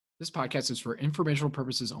This podcast is for informational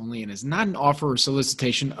purposes only and is not an offer or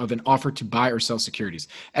solicitation of an offer to buy or sell securities.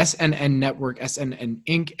 SNN Network, SNN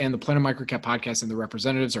Inc., and the Planet Microcap Podcast and the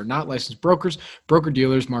representatives are not licensed brokers,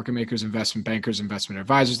 broker-dealers, market makers, investment bankers, investment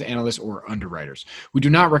advisors, analysts, or underwriters. We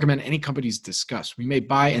do not recommend any companies discussed. We may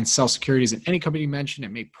buy and sell securities in any company mentioned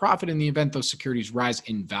and may profit in the event those securities rise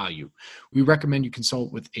in value. We recommend you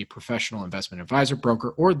consult with a professional investment advisor, broker,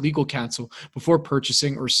 or legal counsel before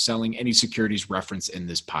purchasing or selling any securities referenced in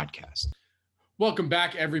this podcast. Welcome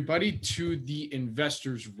back, everybody, to the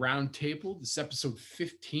Investors Roundtable. This is episode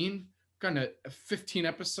 15. Kind of 15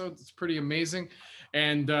 episodes. It's pretty amazing.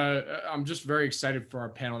 And I'm just very excited for our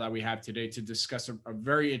panel that we have today to discuss a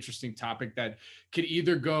very interesting topic that could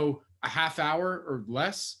either go a half hour or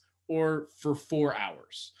less or for 4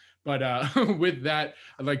 hours. But with that,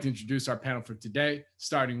 I'd like to introduce our panel for today,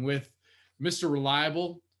 starting with Mr.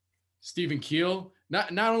 Reliable, Stephen Keel.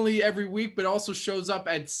 Not only every week, but also shows up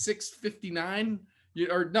at 6:59,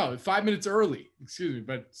 or no, 5 minutes early. Excuse me.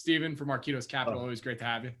 But Stephen from Arquitos Capital, always great to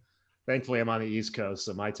have you. Thankfully, I'm on the East Coast,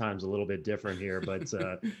 so my time's a little bit different here, but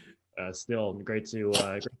still great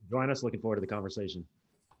to join us. Looking forward to the conversation.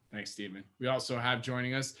 Thanks, Stephen. We also have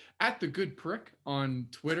joining us at The Good Prick on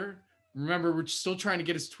Twitter. Remember, we're still trying to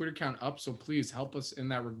get his Twitter count up, so please help us in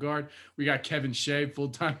that regard. We got Kevin Shea,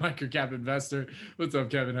 full-time microcap investor. What's up,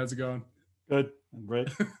 Kevin? How's it going? Good. Great.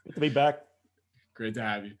 Good to be back. Great to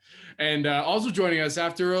have you. And also joining us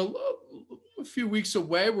after a few weeks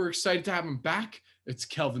away, we're excited to have him back. It's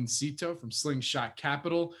Kelvin Cito from Slingshot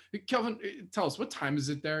Capital. Kelvin, tell us, what time is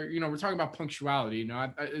it there? You know, we're talking about punctuality. You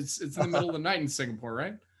know, it's in the middle of the night in Singapore,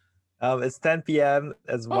 right? It's 10 p.m.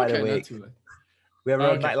 It's wide awake. Not too late. We have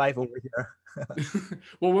a nightlife over here.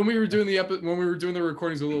 Well, when we were doing the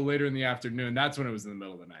recordings a little later in the afternoon, that's when it was in the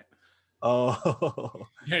middle of the night. Oh,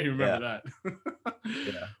 yeah, you remember that?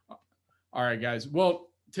 Yeah. All right, guys.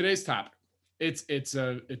 Well, today's topic, it's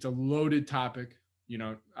a loaded topic. You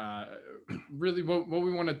know, really, what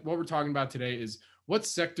we're talking about today is what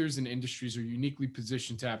sectors and industries are uniquely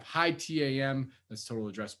positioned to have high TAM, that's total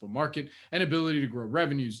addressable market, and ability to grow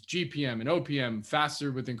revenues, GPM and OPM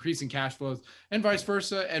faster with increasing cash flows, and vice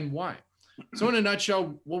versa, and why. So, in a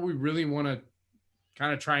nutshell, what we really want to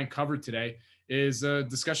kind of try and cover today is a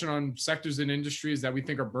discussion on sectors and industries that we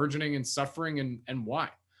think are burgeoning and suffering and why.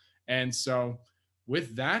 And so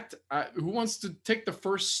with that, who wants to take the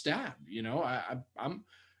first stab? You know, I'm,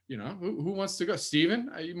 you know, who wants to go? Steven,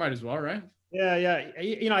 you might as well, right? Yeah.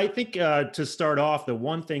 You know, I think to start off, the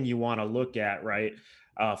one thing you want to look at, right,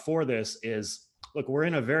 for this is, look, we're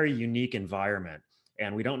in a very unique environment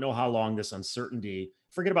and we don't know how long this uncertainty,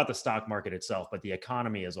 forget about the stock market itself, but the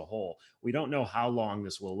economy as a whole. We don't know how long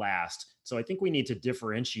this will last. So I think we need to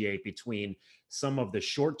differentiate between some of the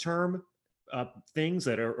short-term things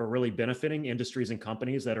that are really benefiting industries and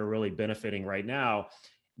companies that are really benefiting right now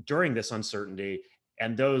during this uncertainty,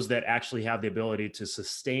 and those that actually have the ability to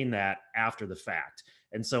sustain that after the fact.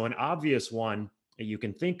 And so an obvious one that you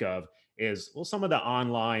can think of is, well, some of the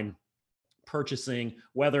online purchasing,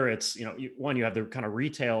 whether it's, you know, you have the kind of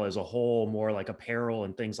retail as a whole, more like apparel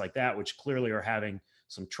and things like that, which clearly are having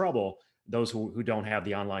some trouble, those who don't have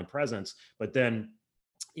the online presence. But then,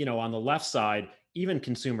 you know, on the left side, even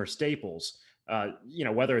consumer staples, you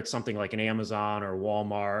know, whether it's something like an Amazon or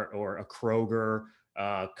Walmart or a Kroger,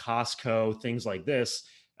 Costco, things like this,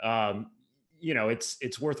 you know,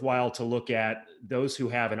 it's worthwhile to look at those who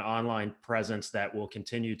have an online presence that will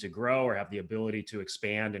continue to grow or have the ability to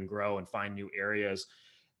expand and grow and find new areas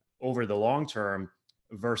over the long term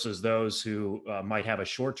versus those who might have a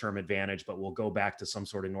short-term advantage, but will go back to some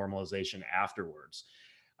sort of normalization afterwards.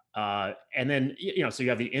 And then, you know, so you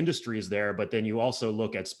have the industries there, but then you also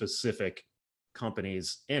look at specific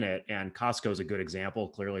companies in it. And Costco is a good example.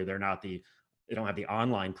 Clearly, they don't have the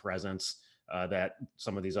online presence that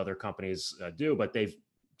some of these other companies do, but they've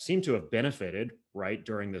seemed to have benefited, right,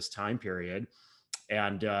 during this time period.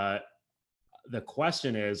 And the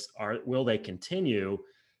question is, will they continue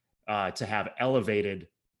to have elevated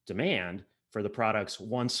demand for the products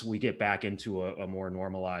once we get back into a more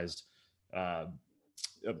normalized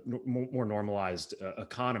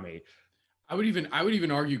economy? I would even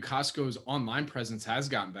argue Costco's online presence has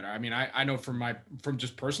gotten better. I mean, I know from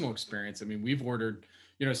just personal experience. I mean, we've ordered,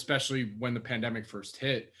 you know, especially when the pandemic first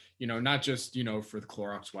hit, you know, not just, you know, for the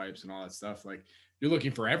Clorox wipes and all that stuff. Like, you're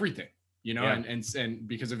looking for everything, you know, yeah. and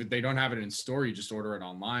because if they don't have it in store, you just order it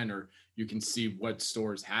online, or you can see what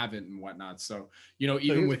stores have it and whatnot. So, you know,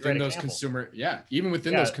 even within those consumer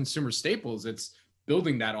staples, it's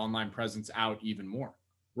building that online presence out even more.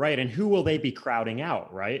 Right. And who will they be crowding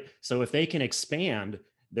out? Right. So if they can expand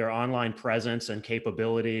their online presence and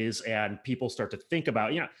capabilities, and people start to think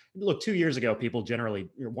about, look, 2 years ago, people generally,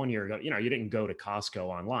 1 year ago, you didn't go to Costco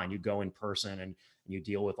online, you go in person and you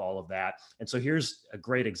deal with all of that. And so here's a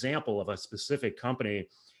great example of a specific company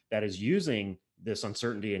that is using this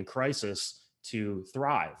uncertainty and crisis to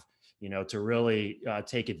thrive, to really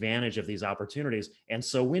take advantage of these opportunities. And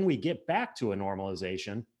so when we get back to a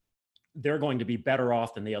normalization, they're going to be better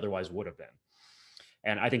off than they otherwise would have been.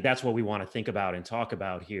 And I think that's what we want to think about and talk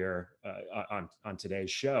about here on today's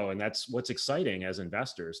show. And that's what's exciting as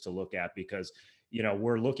investors to look at, because,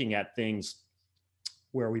 we're looking at things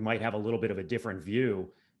where we might have a little bit of a different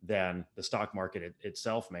view than the stock market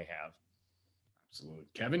itself may have. Absolutely.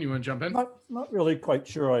 Kevin, you want to jump in? Not really quite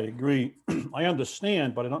sure I agree. I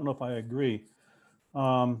understand, but I don't know if I agree.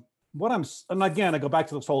 And again, I go back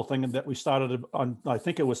to this whole thing that we started on, I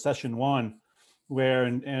think it was session 1, where,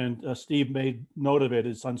 and Steve made note of it,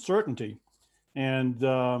 is uncertainty. And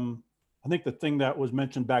I think the thing that was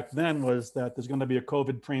mentioned back then was that there's going to be a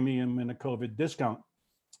COVID premium and a COVID discount.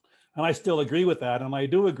 And I still agree with that. And I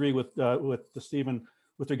do agree with Stephen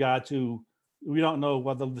with regard to, we don't know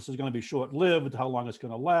whether this is going to be short-lived, how long it's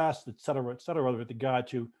going to last, et cetera, with regard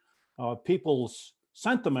to people's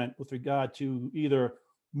sentiment with regard to either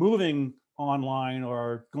moving online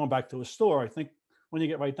or going back to a store. I think when you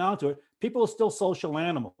get right down to it, people are still social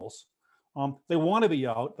animals. They want to be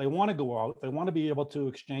out, they want to go out, they want to be able to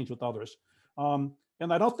exchange with others. And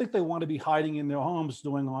I don't think they want to be hiding in their homes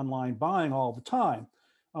doing online buying all the time.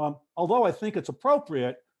 Although I think it's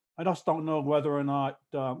appropriate, I just don't know whether or not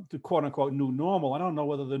the quote unquote new normal, I don't know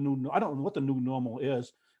what the new normal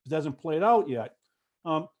is. It hasn't played out yet.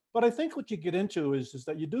 But I think what you get into is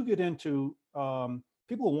that you do get into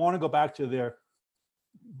people want to go back to their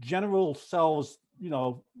general selves,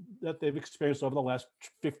 that they've experienced over the last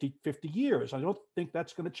 50 years. I don't think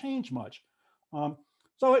that's going to change much. So,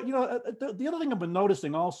 the other thing I've been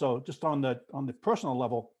noticing also, just on the personal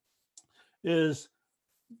level, is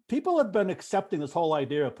people have been accepting this whole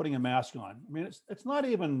idea of putting a mask on. I mean, it's not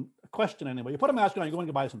even a question anymore. You put a mask on, you're going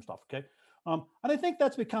to buy some stuff, okay? And I think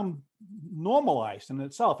that's become normalized in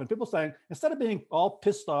itself. And people saying, instead of being all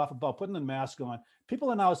pissed off about putting the mask on, people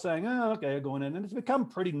are now saying, oh, okay, going in. And it's become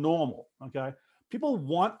pretty normal, okay? People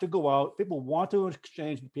want to go out, people want to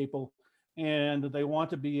exchange with people, and they want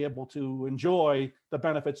to be able to enjoy the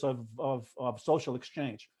benefits of social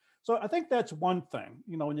exchange. So I think that's one thing,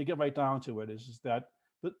 when you get right down to it, is that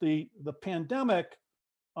the pandemic,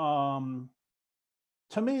 to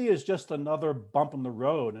me, is just another bump in the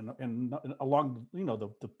road and along the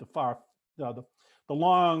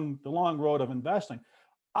long road of investing.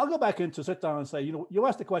 I'll go back in to sit down and say, you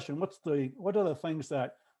asked the question, what are the things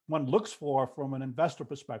that one looks for from an investor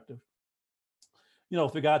perspective?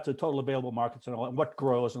 With regard to total available markets and all, and what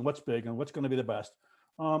grows and what's big and what's going to be the best.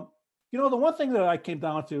 The one thing that I came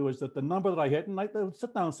down to is that the number that I hit, and I would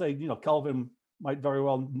sit down and say, Kelvin might very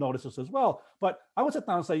well notice this as well, but I would sit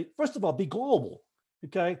down and say, first of all, be global.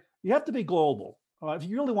 Okay, you have to be global. If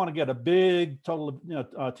you really want to get a big total,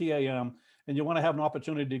 TAM, and you want to have an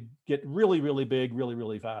opportunity to get really, really big, really,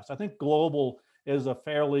 really fast, I think global is a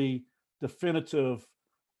fairly definitive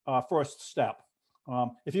first step.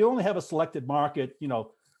 If you only have a selected market,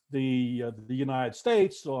 the United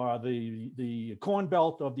States or the Corn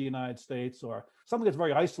Belt of the United States or something that's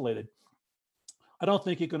very isolated, I don't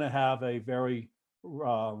think you're going to have a very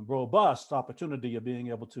robust opportunity of being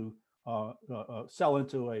able to sell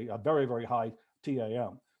into a very, very high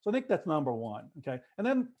TAM. So I think that's number one, okay? And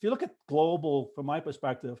then if you look at global from my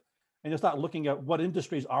perspective, and you start looking at what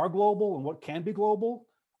industries are global and what can be global,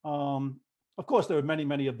 of course, there are many,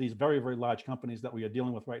 many of these very, very large companies that we are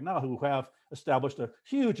dealing with right now who have established a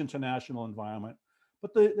huge international environment.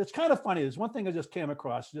 But it's kind of funny. There's one thing I just came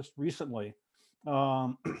across just recently,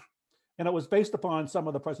 and it was based upon some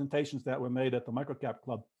of the presentations that were made at the Microcap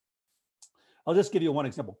Club. I'll just give you one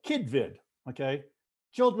example. KidVid, okay?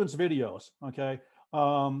 Children's videos, okay?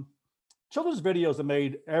 Children's videos are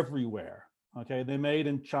made everywhere, okay? They're made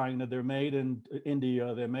in China, they're made in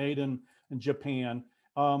India, they're made in Japan.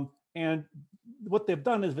 And what they've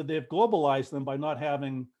done is that they've globalized them by not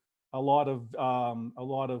having a lot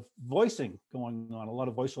of voicing going on, a lot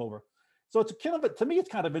of voiceover. So it's kind of, to me, it's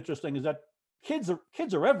kind of interesting is that kids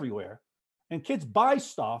are everywhere, and kids buy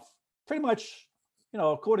stuff pretty much,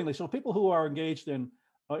 accordingly. So people who are engaged in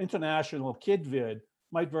international KidVid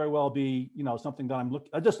might very well be, something that I'm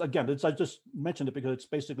looking. I just mentioned it because it's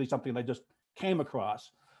basically something I just came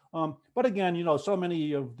across. But again, so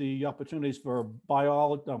many of the opportunities for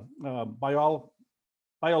biologics,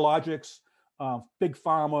 big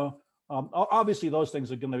pharma, obviously those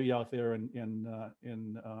things are going to be out there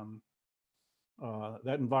in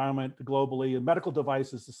that environment globally, and medical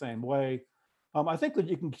devices the same way. I think that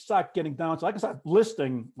you can start getting down to, I can start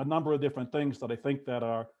listing a number of different things that I think that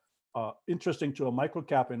are interesting to a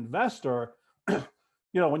microcap investor.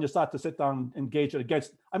 When you start to sit down and gauge it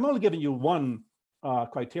against, I'm only giving you one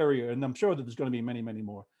criteria, and I'm sure that there's going to be many, many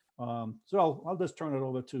more. So I'll just turn it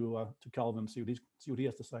over to Kelvin, see what he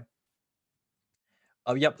has to say.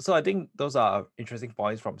 Yep. So I think those are interesting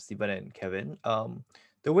points from Stephen and Kevin.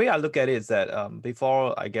 The way I look at it is that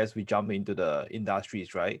before I guess we jump into the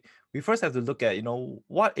industries, right? We first have to look at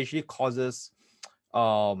what actually causes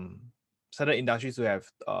certain industries to have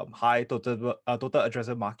high total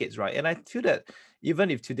addressable markets, right? And I feel that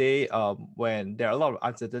even if today when there are a lot of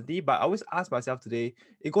uncertainty, but I always ask myself today,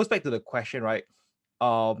 it goes back to the question, right?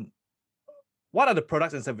 What are the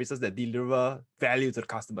products and services that deliver value to the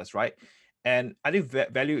customers, right? And I think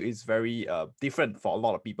value is very different for a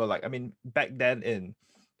lot of people. Like, I mean, back then in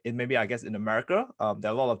maybe I guess in America, there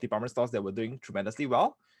are a lot of department stores that were doing tremendously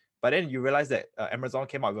well. But then you realize that Amazon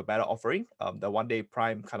came out with a better offering, the one-day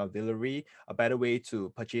Prime kind of delivery, a better way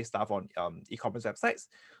to purchase stuff on e-commerce websites.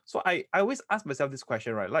 So I always ask myself this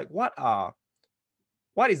question, right? Like, what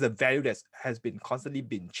is the value that has been constantly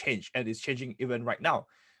been changed and is changing even right now?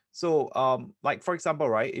 So like for example,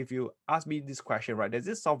 right, if you ask me this question, right, there's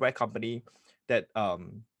this software company that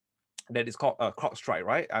is called CrowdStrike,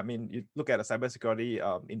 right? I mean, you look at the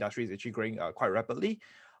cybersecurity industry is actually growing quite rapidly.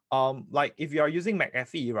 Like if you are using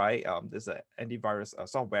McAfee, right, there's an antivirus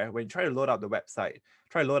software. When you try to load up the website,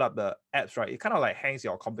 try to load up the apps, right, it kind of like hangs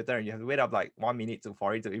your computer and you have to wait up like 1 minute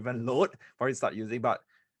for it to even load for it to start using. But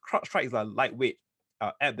CrowdStrike is a lightweight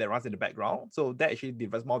app that runs in the background, so that actually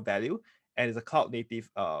delivers more value, and it's a cloud native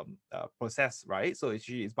process, right? So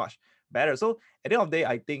actually it's much better. So at the end of the day,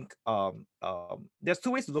 I think there's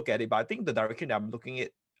two ways to look at it, but I think the direction that I'm looking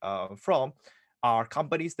at from are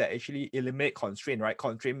companies that actually eliminate constraint, right?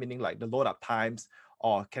 Constraint meaning like the load up times,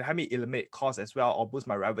 or can help me eliminate costs as well, or boost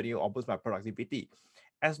my revenue, or boost my productivity.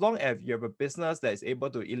 As long as you have a business that is able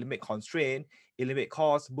to eliminate constraint, eliminate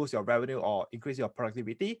costs, boost your revenue, or increase your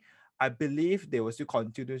productivity, I believe they will still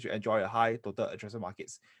continue to enjoy a high total addressable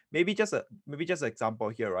markets. Maybe just an example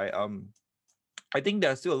here, right? I think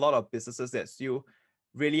there's still a lot of businesses that still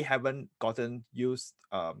really haven't gotten used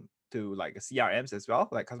to like CRMs as well,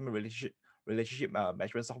 like customer relationship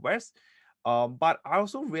management softwares. But I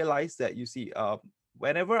also realized that you see,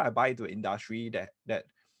 whenever I buy into an industry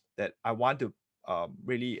that I want to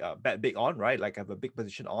really bet big on, right? Like have a big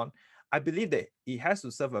position on, I believe that it has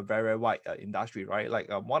to serve a very, very wide industry, right? Like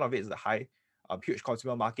one of it is the huge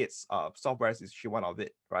consumer markets. Software is actually one of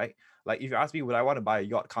it, right? Like if you ask me, would I want to buy a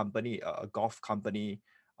yacht company, a golf company?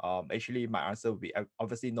 Actually, my answer would be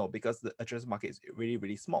obviously no, because the addressable market is really,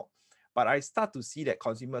 really small. But I start to see that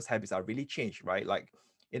consumers' habits are really changed, right? Like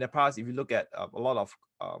in the past, if you look at a lot of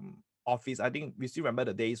office, I think we still remember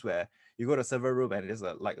the days where you go to a server room and there's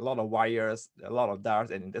like a lot of wires, a lot of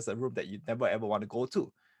darts, and there's a room that you never ever want to go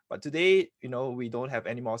to. But today, we don't have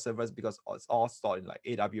any more servers because it's all stored in like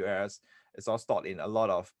AWS. It's all stored in a lot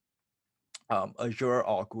of Azure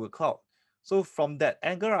or Google Cloud. So from that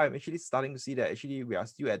angle, I'm actually starting to see that actually we are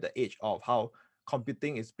still at the age of how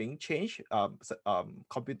computing is being changed,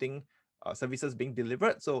 computing services being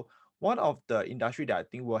delivered. So one of the industry that I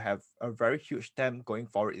think will have a very huge TAM going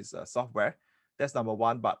forward is software. That's number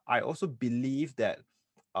one. But I also believe that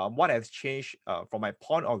what has changed from my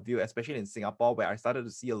point of view, especially in Singapore, where I started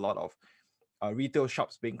to see a lot of retail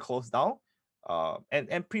shops being closed down.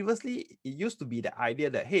 And previously, it used to be the idea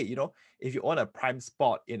that, hey, if you own a prime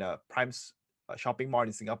spot in a prime shopping mall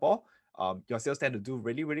in Singapore, your sales tend to do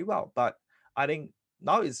really, really well. But I think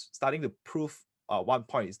now it's starting to prove one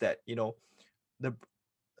point is that, the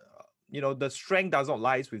the strength does not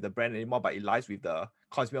lies with the brand anymore, but it lies with the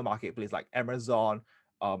consumer marketplace like Amazon,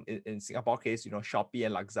 in Singapore case, Shopee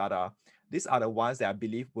and Lazada. These are the ones that I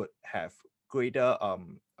believe would have greater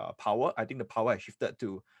power. I think the power has shifted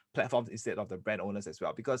to platforms instead of the brand owners as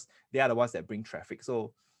well, because they are the ones that bring traffic.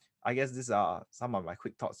 So I guess these are some of my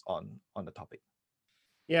quick thoughts on the topic.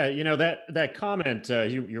 Yeah, that comment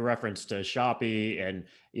you referenced to Shopee, and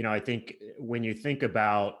I think when you think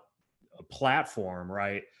about a platform,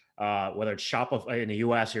 right? Whether it's Shopify in the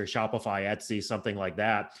US or Shopify, Etsy, something like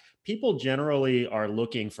that, people generally are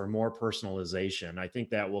looking for more personalization. I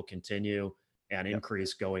think that will continue and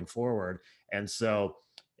increase going forward. And so,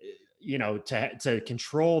 to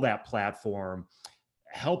control that platform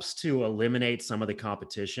helps to eliminate some of the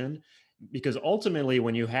competition, because ultimately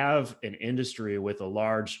when you have an industry with a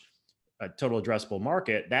large total addressable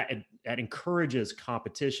market, that encourages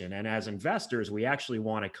competition. And as investors, we actually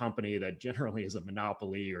want a company that generally is a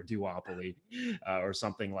monopoly or duopoly or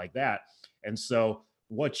something like that. And so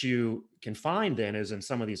what you can find then is in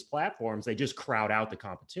some of these platforms, they just crowd out the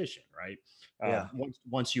competition, right? Yeah.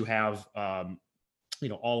 Once you have,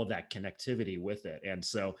 all of that connectivity with it. And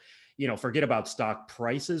so, forget about stock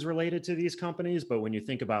prices related to these companies, but when you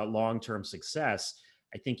think about long-term success,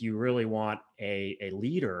 I think you really want a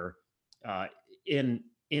leader in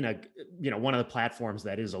a, one of the platforms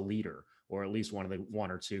that is a leader, or at least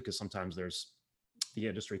one or two, because sometimes the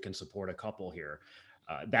industry can support a couple here.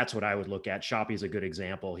 That's what I would look at. Shopee is a good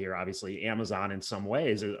example here. Obviously, Amazon in some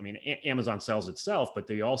ways, I mean, Amazon sells itself, but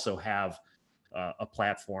they also have a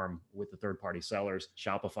platform with the third-party sellers.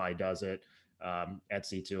 Shopify does it.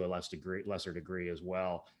 Etsy to a lesser degree as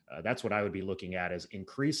well. That's what I would be looking at as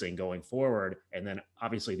increasing going forward. And then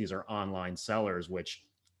obviously these are online sellers, which,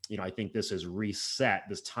 I think this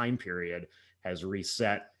time period has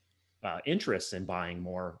reset interests in buying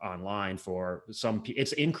more online for some.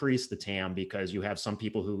 It's increased the TAM because you have some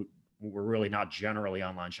people who were really not generally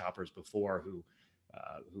online shoppers before who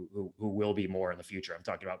will be more in the future. I'm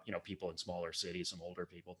talking about, people in smaller cities, some older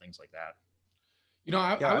people, things like that.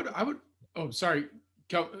 I would. Oh, sorry.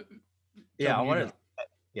 Yeah, I wanted.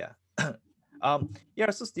 Yeah.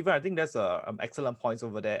 So Stephen, I think that's excellent points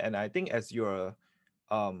over there. And I think as you're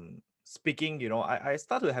speaking, I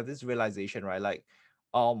start to have this realization, right? Like,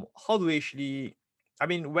 how do we actually,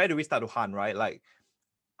 where do we start to hunt, right? Like,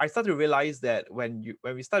 I start to realize that when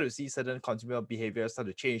we start to see certain consumer behaviors start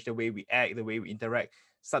to change, the way we act, the way we interact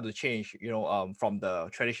start to change, from the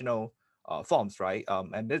traditional forms, right?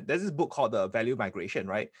 And there's this book called The Value Migration,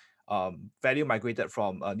 right? Value migrated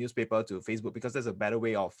from a newspaper to Facebook because there's a better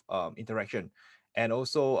way of interaction. And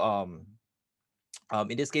also,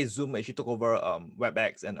 in this case, Zoom actually took over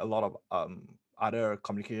WebEx and a lot of other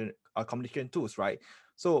communication tools, right?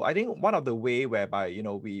 So I think one of the way whereby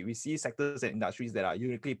we see sectors and industries that are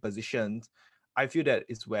uniquely positioned, I feel that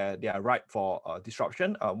is where they are ripe for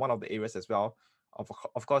disruption. One of the areas as well,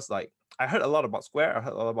 of course, like I heard a lot about Square, I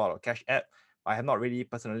heard a lot about a Cash App. I have not really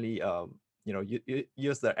personally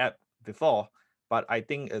used the app before, but I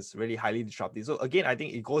think it's really highly disruptive. So again, I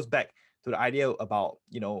think it goes back to the idea about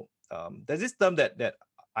there's this term that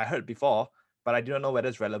I heard before, but I do not know whether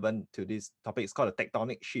it's relevant to this topic. It's called the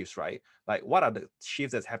tectonic shifts, right? Like, what are the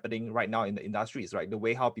shifts that's happening right now in the industries, right? The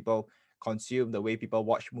way how people consume, the way people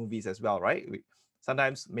watch movies as well, right?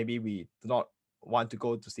 Sometimes maybe we do not want to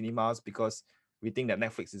go to cinemas because we think that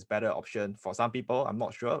Netflix is better option for some people. I'm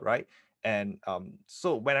not sure, right? And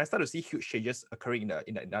so when I start to see huge changes occurring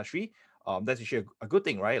in the industry, that's actually a good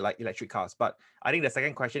thing, right? Like electric cars. But I think the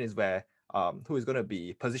second question is where who is going to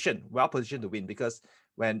be well positioned to win, because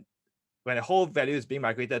when a whole value is being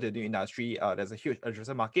migrated to the new industry, there's a huge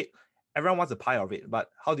addressable market. Everyone wants a pie of it,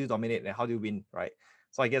 but how do you dominate and how do you win, right?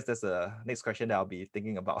 So I guess that's the next question that I'll be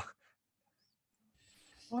thinking about.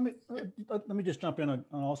 Let me just jump in and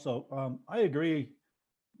also, I agree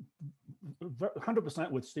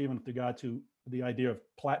 100% with Stephen with regard to the idea of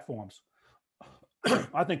platforms.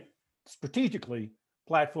 I think strategically,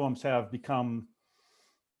 platforms have become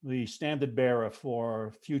the standard bearer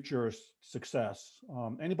for future success.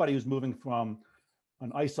 Anybody who's moving from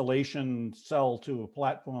an isolation cell to a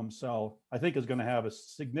platform cell, I think, is going to have a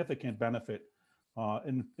significant benefit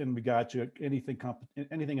in regard to anything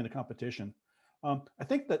in the competition. I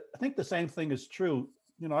think the same thing is true.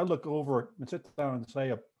 I look over and sit down and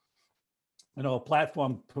say, a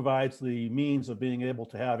platform provides the means of being able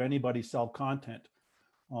to have anybody sell content.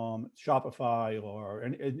 Shopify or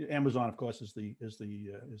Amazon, of course, is the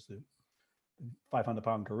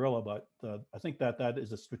 500-pound gorilla, but I think that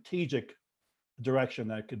is a strategic direction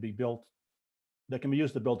that could be built, that can be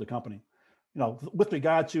used to build a company. With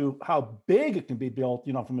regard to how big it can be built,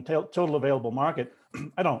 from a total available market,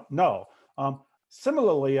 I don't know.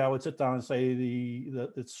 Similarly, I would sit down and say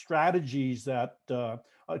the strategies that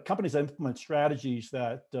companies implement strategies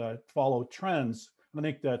that follow trends. And I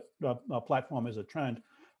think that a platform is a trend.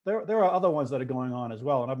 There are other ones that are going on as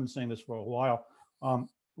well, and I've been saying this for a while.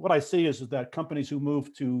 What I see is that companies who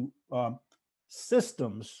move to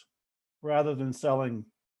systems rather than selling,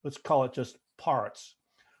 let's call it just parts,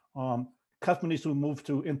 companies who move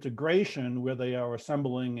to integration, where they are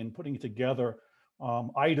assembling and putting together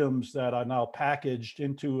items that are now packaged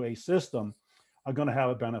into a system, are going to have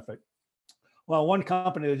a benefit. Well, one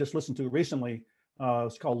company I just listened to recently,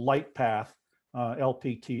 it's called LightPath,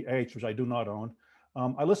 LPTH, which I do not own.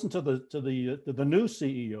 I listened to the new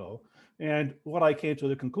CEO, and what I came to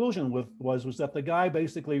the conclusion with was that the guy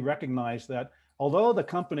basically recognized that although the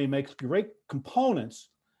company makes great components,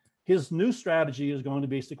 his new strategy is going to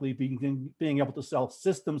basically be being able to sell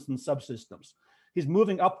systems and subsystems. He's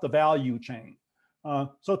moving up the value chain.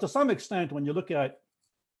 So to some extent, when you look at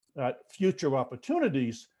at future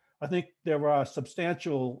opportunities, I think there are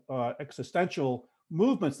substantial existential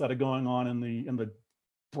movements that are going on in the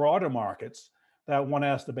broader markets that one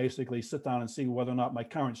has to basically sit down and see whether or not my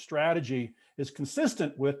current strategy is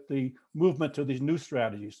consistent with the movement to these new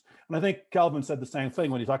strategies. And I think Kelvin said the same thing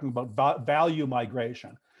when he's talking about value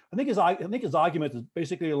migration. I think his argument is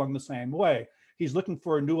basically along the same way. He's looking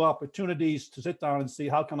for new opportunities to sit down and see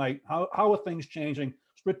how are things changing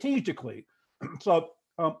strategically. So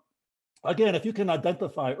again, if you can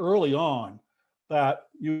identify early on that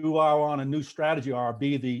you are on a new strategy or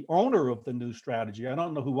be the owner of the new strategy. I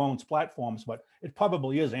don't know who owns platforms, but it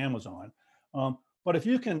probably is Amazon. But if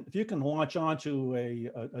you can launch onto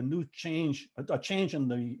a new change, a change in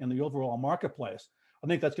the overall marketplace, I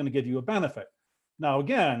think that's going to give you a benefit. Now,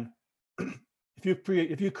 again, if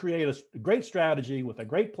you create a great strategy with a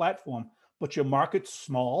great platform, but your market's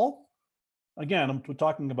small, again, we're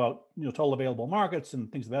talking about total available markets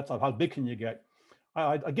and things of that type. How big can you get?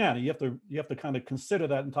 Again, you have to kind of consider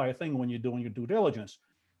that entire thing when you're doing your due diligence.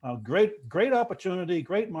 Great opportunity,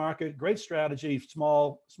 great market, great strategy,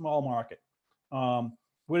 small market.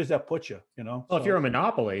 Where does that put you? Well, if you're a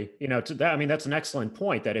monopoly, that's an excellent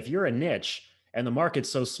point. That if you're a niche and the market's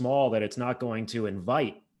so small that it's not going to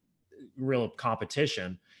invite real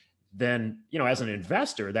competition, then as an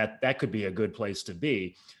investor, that could be a good place to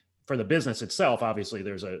be. For the business itself, obviously,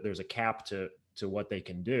 there's a cap to what they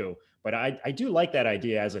can do. But I do like that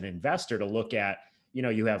idea as an investor to look at,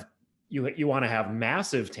 you want to have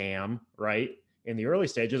massive TAM, right, in the early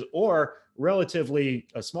stages, or relatively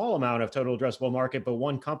a small amount of total addressable market, but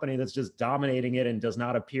one company that's just dominating it and does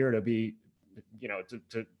not appear to be,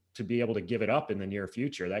 to be able to give it up in the near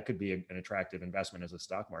future. That could be an attractive investment as a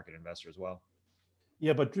stock market investor as well.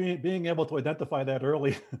 Yeah, but being able to identify that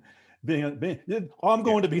early, I'm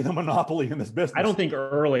going to be the monopoly in this business. I don't think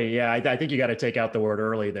early. Yeah, I think you got to take out the word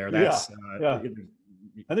early there. That's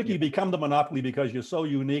I think you become the monopoly because you're so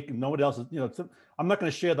unique and nobody else is. I'm not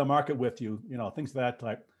going to share the market with you. Things of that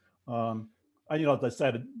type. As I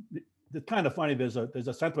said, it's kind of funny. There's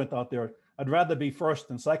a sentiment out there. I'd rather be first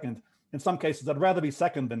than second. In some cases, I'd rather be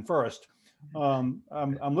second than first. I'm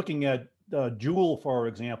looking at Juul, for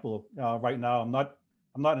example, right now. I'm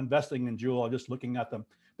not investing in Juul. I'm just looking at them.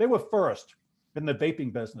 They were first in the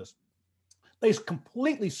vaping business. They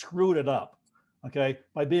completely screwed it up, okay,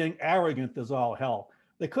 by being arrogant as all hell.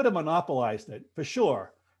 They could have monopolized it for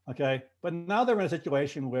sure, okay? But now they're in a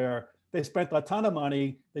situation where they spent a ton of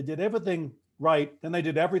money, they did everything right, then they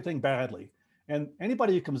did everything badly. And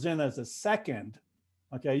anybody who comes in as a second,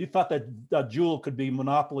 okay, you thought that Juul could be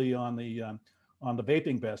monopoly on the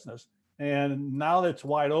vaping business, and now it's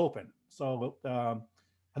wide open. So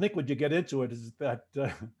I think what you get into it is that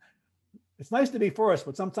it's nice to be first,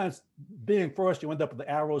 but sometimes being first, you end up with the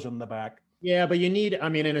arrows in the back. Yeah, but you need,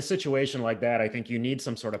 in a situation like that, I think you need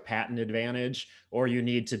some sort of patent advantage, or you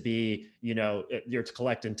need to be, you're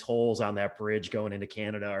collecting tolls on that bridge going into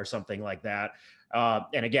Canada or something like that.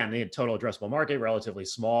 And again, the total addressable market, relatively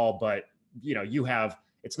small, but you have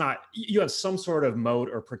some sort of moat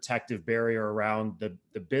or protective barrier around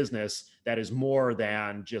the business that is more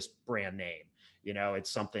than just brand name. It's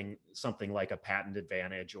something like a patent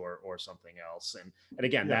advantage or something else. And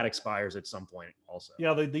again, that expires at some point also.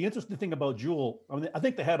 Yeah, the interesting thing about Juul, I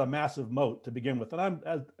think they had a massive moat to begin with.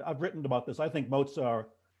 And I've written about this. I think moats are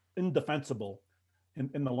indefensible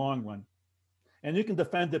in the long run. And you can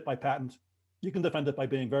defend it by patent. You can defend it by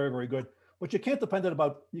being very, very good. But you can't defend it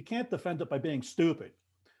by being stupid.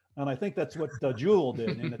 And I think that's what Juul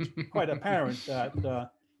did. And it's quite apparent that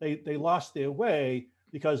they lost their way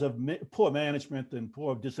because of poor management and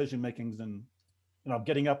poor decision makings, and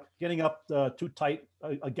getting up too tight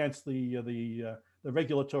against the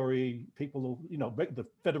regulatory people,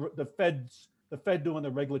 the Fed doing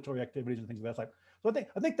the regulatory activities and things of that type. So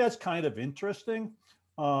I think that's kind of interesting,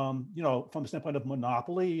 from the standpoint of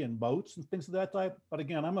monopoly and moats and things of that type. But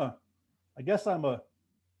again, I guess I'm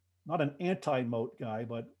not an anti-moat guy,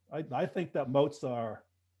 but I think that moats are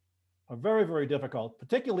very, very difficult,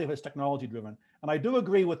 particularly if it's technology driven. And I do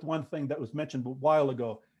agree with one thing that was mentioned a while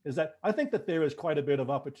ago, is that I think that there is quite a bit of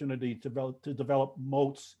opportunity to develop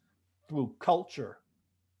moats through culture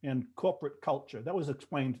and corporate culture. That was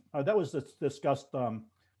explained, that was discussed 4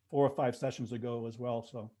 or 5 sessions ago as well.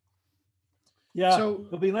 So yeah,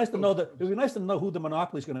 it'd be nice to know who the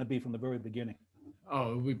monopoly is going to be from the very beginning.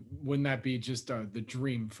 Oh, wouldn't that be just the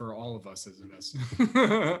dream for all of us as investors?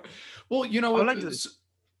 Well,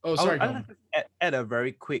 I'd like to add a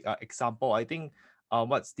very quick example. I think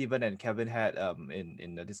what Stephen and Kevin had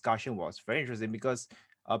in the discussion was very interesting, because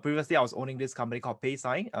Previously, I was owning this company called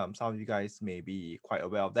PaySign. Some of you guys may be quite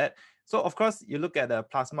aware of that. So of course, you look at the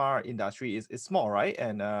plasma industry, it's small, right?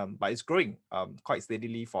 And but it's growing quite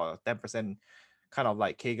steadily for 10% kind of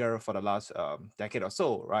like CAGR for the last decade or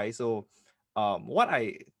so, right? So what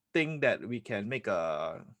I think that we can make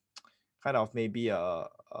a kind of maybe a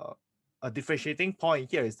differentiating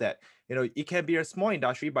point here is that, you know, it can be a small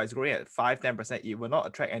industry, but it's growing at 5-10%. It will not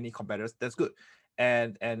attract any competitors. That's good.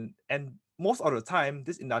 And most of the time,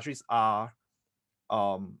 these industries are,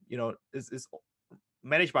 you know, is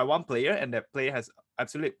managed by one player, and that player has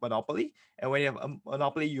absolute monopoly. And when you have a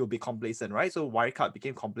monopoly, you'll be complacent, right? So Wirecard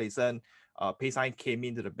became complacent. PaySign came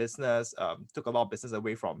into the business, took a lot of business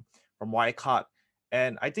away from Wirecard.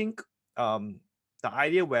 And I think the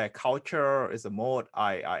idea where culture is a mode,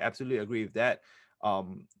 I absolutely agree with that.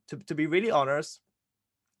 To be really honest,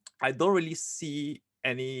 I don't really see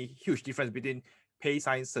any huge difference between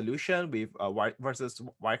PaySign solution with versus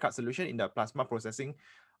Wirecard solution in the plasma processing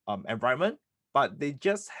environment, but they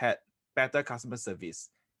just had better customer service.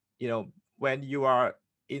 You know, when you are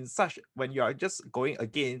when you are just going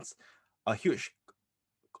against a huge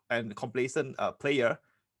and complacent player,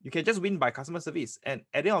 you can just win by customer service. And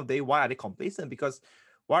at the end of the day, why are they complacent? Because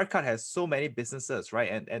Wirecard has so many businesses,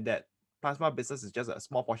 right? And that plasma business is just a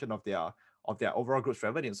small portion of their overall group's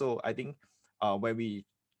revenue. So I think when we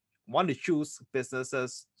want to choose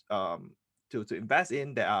businesses to invest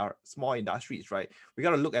in, there are small industries, right? We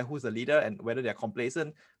got to look at who's the leader and whether they're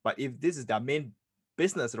complacent. But if this is their main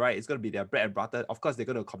business, right, it's going to be their bread and butter. Of course, they're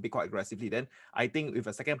going to compete quite aggressively. Then I think with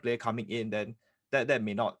a second player coming in, then that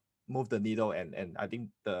may not move the needle, and I think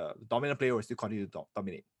the dominant player will still continue to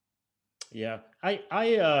dominate. Yeah,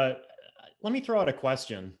 let me throw out a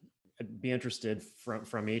question. I'd be interested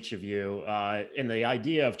from each of you in the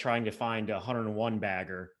idea of trying to find a 101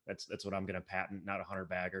 bagger. That's what I'm going to patent, not a 100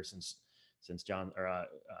 bagger, since John or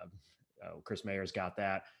Chris Mayer's got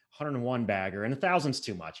that 101 bagger, and 1,000's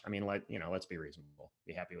too much. I mean, let's be reasonable.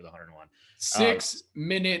 Be happy with 101.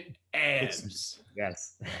 6-minute ads.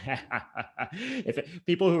 Yes.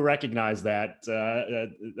 People who recognize that,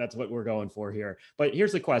 that's what we're going for here. But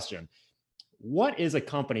here's the question: what is a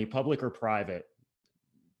company, public or private,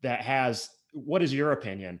 that has, what is your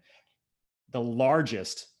opinion, the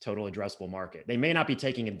largest total addressable market? They may not be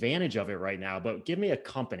taking advantage of it right now, but give me a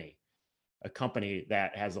company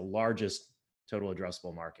that has the largest total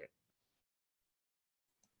addressable market.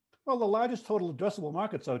 Well, the largest total addressable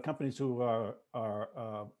markets are companies who are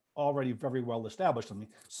already very well established. I mean,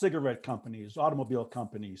 cigarette companies, automobile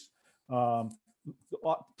companies,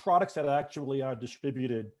 products that actually are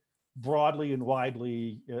distributed broadly and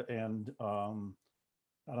widely and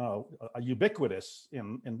I don't know, ubiquitous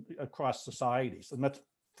in across societies, and that's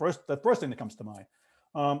the first thing that comes to mind.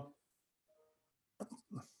 I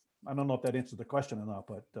don't know if that answers the question or not,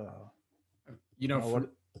 but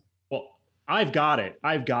well, I've got it.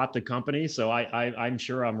 I've got the company, so I'm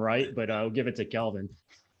sure I'm right, but I'll give it to Kelvin.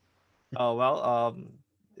 Oh well,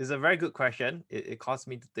 it's a very good question. It caused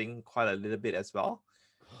me to think quite a little bit as well.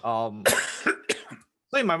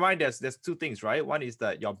 So in my mind, there's two things, right? One is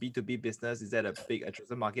that your B2B business, is that a big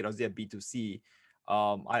addressable market, or is it a B2C?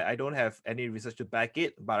 I don't have any research to back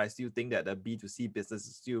it, but I still think that the B2C business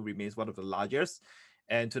still remains one of the largest.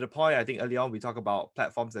 And to the point, I think early on we talk about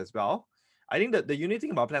platforms as well. I think that the unique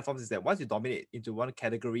thing about platforms is that once you dominate into one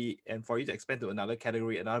category, and for you to expand to another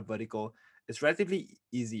category, another vertical, it's relatively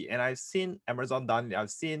easy. And I've seen Amazon done it.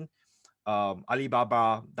 I've seen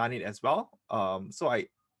Alibaba done it as well. So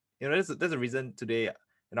there's a reason today,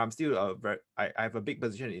 and I'm still I have a big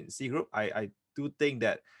position in C Group. I do think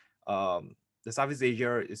that the Southeast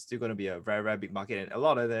Asia is still going to be a very, very big market, and a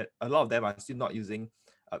lot of them are still not using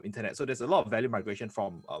internet. So there's a lot of value migration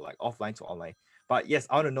from like offline to online. But yes,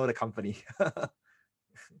 I want to know the company.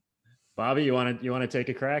 Bobby, you want to take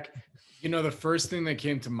a crack? The first thing that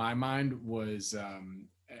came to my mind was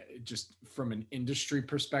just from an industry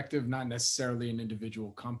perspective, not necessarily an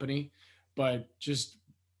individual company, but just,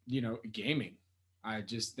 gaming. I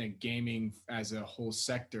just think gaming as a whole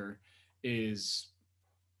sector is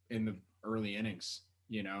in the early innings,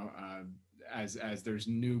 as there's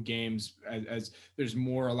new games, as there's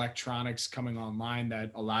more electronics coming online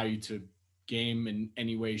that allow you to game in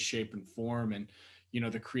any way, shape, and form. And,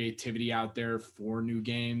 the creativity out there for new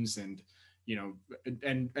games, and,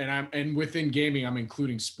 and within gaming, I'm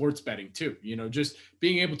including sports betting too, just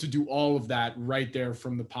being able to do all of that right there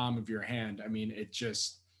from the palm of your hand. I mean, it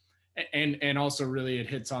just, and also really it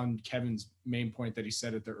hits on Kevin's main point that he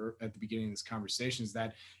said at the beginning of this conversation, is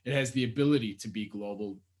that it has the ability to be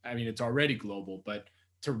global. I mean, it's already global, but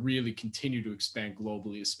to really continue to expand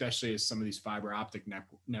globally, especially as some of these fiber optic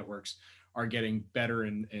networks are getting better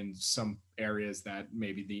in some areas that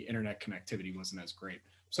maybe the internet connectivity wasn't as great.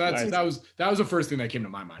 So that was the first thing that came to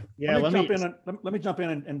my mind. Yeah, let me jump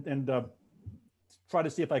in and try to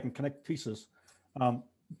see if I can connect pieces.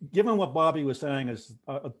 Given what Bobby was saying, is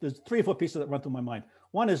there's 3 or 4 pieces that run through my mind.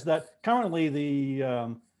 One is that currently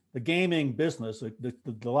the gaming business, the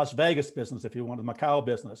Las Vegas business, if you want, the Macau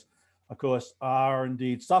business, of course, are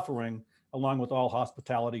indeed suffering, along with all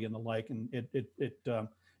hospitality and the like. And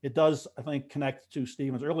it does, I think, connect to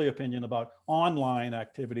Stephen's earlier opinion about online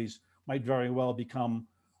activities might very well become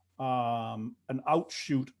an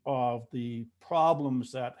outshoot of the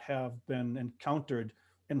problems that have been encountered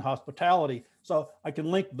in hospitality. So I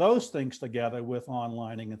can link those things together with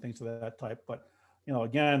onlining and things of that type. But,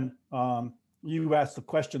 again, you asked the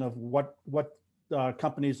question of what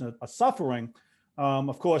companies are suffering.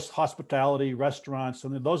 Of course, hospitality, restaurants,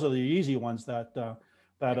 and those are the easy ones that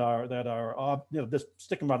are just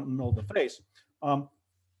sticking right in the middle of the face.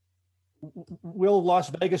 Will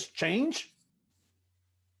Las Vegas change?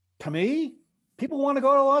 To me, people want to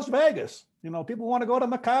go to Las Vegas. People want to go to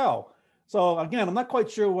Macau. So again, I'm not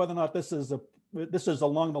quite sure whether or not this is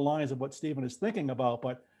along the lines of what Stephen is thinking about,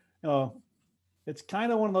 but it's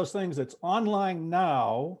kind of one of those things that's online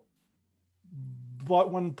now,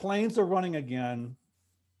 but when planes are running again,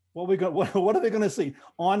 what are they going to see?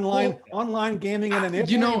 Online gaming in an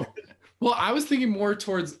airplane? Well, I was thinking more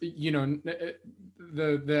towards the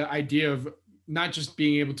idea of not just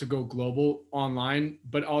being able to go global online,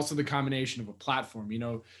 but also the combination of a platform.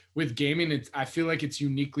 With gaming, I feel like it's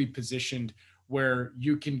uniquely positioned where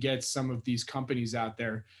you can get some of these companies out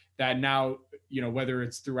there that now, whether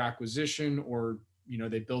it's through acquisition or,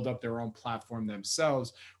 they build up their own platform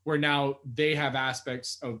themselves, where now they have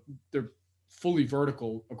aspects of, they're fully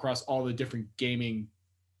vertical across all the different gaming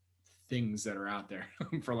things that are out there,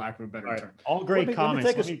 for lack of a better term. All great comments.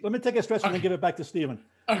 Let me take a stretch and then give it back to Stephen.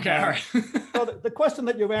 Okay, all right. So the question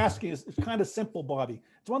that you're asking is kind of simple, Bobby.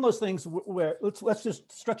 It's one of those things where let's just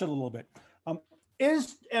stretch it a little bit.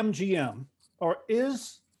 Is MGM or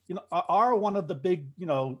are one of the big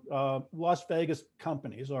Las Vegas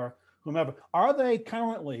companies or whomever, are they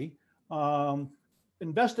currently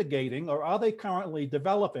investigating, or are they currently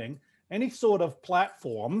developing any sort of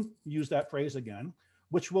platform, use that phrase again,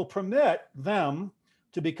 which will permit them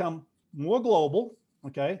to become more global,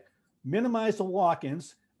 okay, minimize the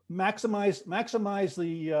walk-ins, maximize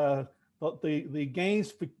the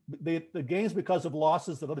gains, the gains because of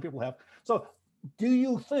losses that other people have. So do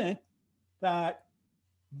you think that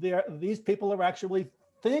these people are actually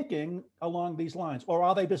thinking along these lines, or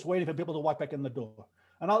are they just waiting for people to walk back in the door?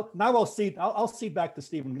 And I'll cede back to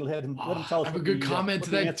Stephen. Go ahead and let him tell us. I have a good comment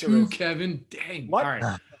to that too, Kevin. Dang. What? All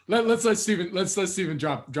right. Let's let Stephen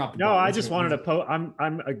drop the No, I just wanted to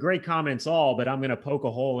I'm a great comments all, but I'm going to poke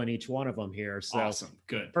a hole in each one of them here. So awesome.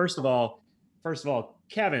 Good. First of all,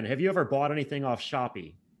 Kevin, have you ever bought anything off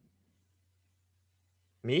Shopee?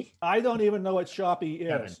 Me? I don't even know what Shopee is.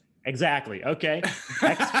 Kevin. Exactly. Okay.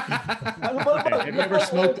 Have you ever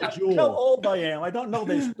smoked a Juul? How old I am. I don't know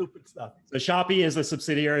this stupid stuff. So Shopee is a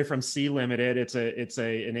subsidiary from C Limited. It's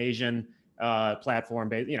an Asian platform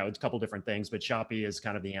based, it's a couple different things, but Shopee is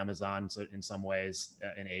kind of the Amazon in some ways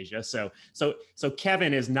in Asia. So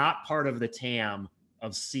Kevin is not part of the TAM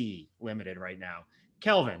of C Limited right now.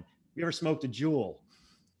 Kelvin, you ever smoked a Juul?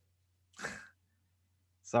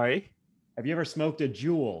 Sorry? Have you ever smoked a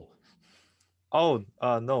Juul? Oh,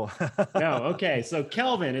 no. No. Okay. So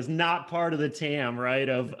Kelvin is not part of the TAM, right?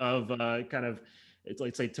 Of kind of,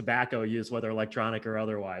 let's say tobacco use, whether electronic or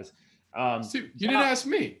otherwise. You didn't ask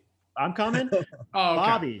me. I'm coming. Oh, okay.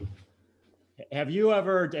 Bobby, have you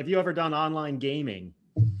ever done online gaming?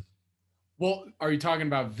 Well, are you talking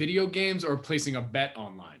about video games or placing a bet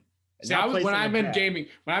online? See, when I meant gaming,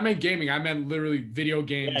 I meant literally video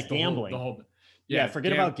games. Yeah, gambling. The whole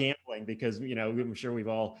forget about gambling, because I'm sure we've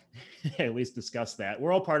all at least discussed that.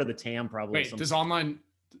 We're all part of the TAM probably. Wait, does online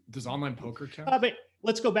poker count? But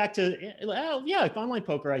let's go back to online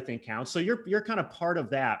poker I think counts. So you're kind of part of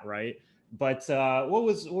that, right? But what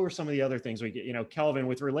were some of the other things we get? Kelvin,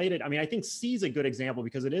 with related, I think C is a good example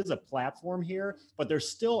because it is a platform here, but there's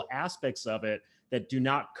still aspects of it that do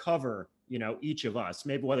not cover each of us.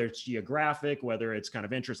 Maybe whether it's geographic, whether it's kind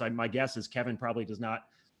of interest. My guess is Kevin probably does not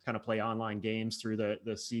kind of play online games through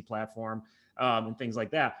the C platform and things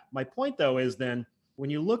like that. My point though is then when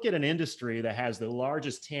you look at an industry that has the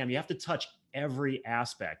largest TAM, you have to touch every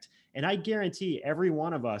aspect. And I guarantee every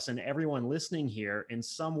one of us and everyone listening here in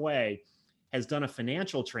some way has done a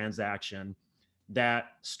financial transaction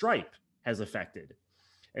that Stripe has affected.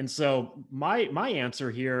 And so my answer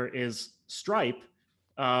here is Stripe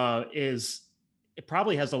is it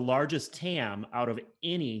probably has the largest TAM out of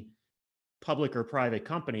any public or private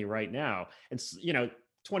company right now. And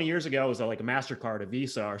 20 years ago it was like a MasterCard, a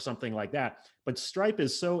Visa, or something like that. But Stripe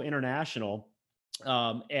is so international,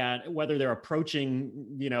 and whether they're approaching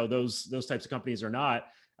those types of companies or not,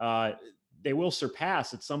 they will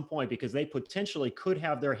surpass at some point, because they potentially could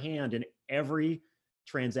have their hand in every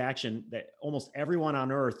transaction that almost everyone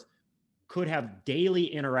on earth could have daily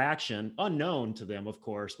interaction, unknown to them, of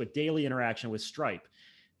course, but daily interaction with Stripe.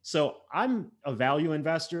 So I'm a value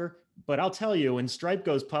investor, but I'll tell you, when Stripe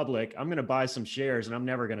goes public, I'm going to buy some shares and I'm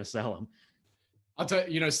never going to sell them. I'll tell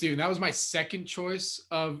you, Steven, that was my second choice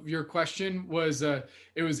of your question. Was it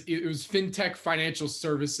was fintech financial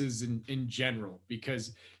services in general,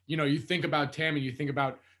 because you think about TAM and you think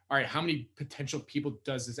about, all right, how many potential people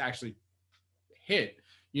does this actually hit?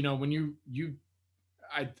 When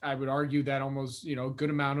I would argue that almost a good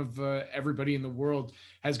amount of everybody in the world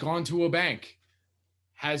has gone to a bank,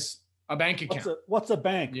 has a bank account. What's a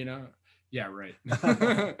bank? Yeah, right.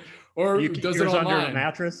 Or you does it online under the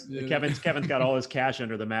mattress? Yeah. Kevin's got all his cash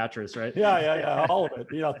under the mattress, right? Yeah, all of it.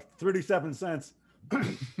 37 cents.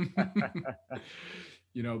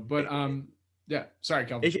 Yeah. Sorry,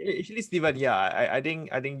 Kelvin. Actually, Steven, yeah, I think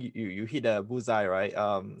you hit a bullseye, right?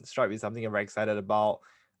 Stripe is something I'm very excited about.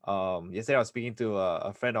 Yesterday I was speaking to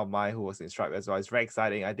a friend of mine who was in Stripe as well. It's very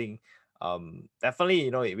exciting. I think definitely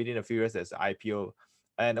within a few years there's IPO,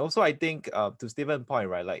 and also I think to Steven's point,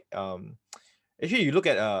 right? Like actually you look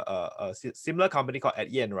at a similar company called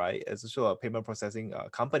Adyen, right? It's also a payment processing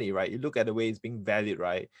company, right? You look at the way it's being valued,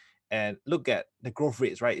 right? And look at the growth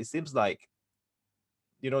rates, right? It seems like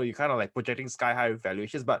you're kind of like projecting sky high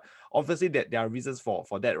valuations, but obviously that there are reasons for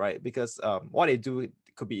that, right? Because what they do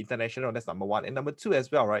could be international. That's number one, and number two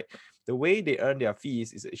as well, right? The way they earn their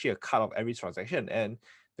fees is actually a cut of every transaction, and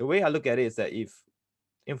the way I look at it is that if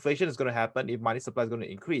inflation is going to happen, if money supply is going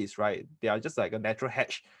to increase, right? They are just like a natural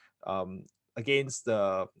hedge against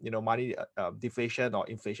the money deflation or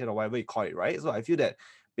inflation or whatever you call it, right? So I feel that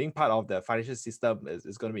being part of the financial system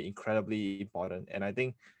is going to be incredibly important, and I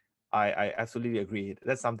think I absolutely agree.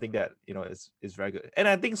 That's something that is very good. And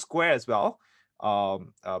I think Square as well.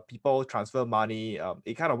 People transfer money.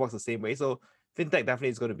 It kind of works the same way. So fintech definitely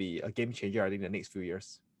is going to be a game changer, I think, in the next few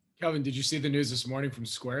years. Kelvin, did you see the news this morning from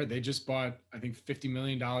Square? They just bought, I think, $50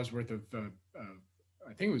 million worth of,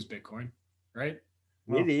 I think it was Bitcoin, right?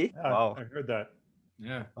 Really? Yeah, wow. I heard that.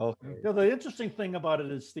 Yeah. Okay. The interesting thing about it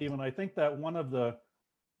is, Stephen, I think that one of the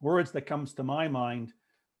words that comes to my mind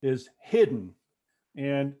is hidden.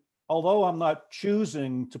 And although I'm not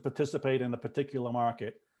choosing to participate in a particular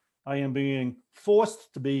market, I am being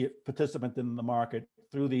forced to be a participant in the market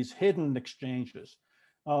through these hidden exchanges.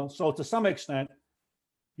 So to some extent,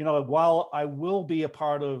 while I will be a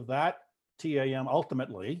part of that TAM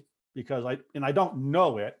ultimately, because I don't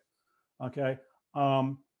know it, okay,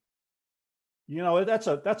 that's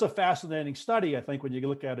a fascinating study, I think, when you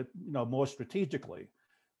look at it, more strategically,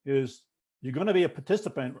 is you're going to be a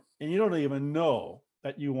participant and you don't even know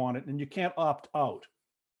that you want it, and you can't opt out.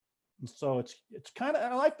 And so it's kind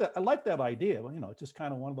of, I like that idea. Well, it's just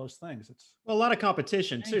kind of one of those things. It's a lot of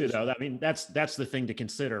competition too, though. I mean, that's the thing to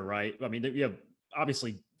consider, right? I mean, you have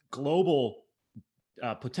obviously global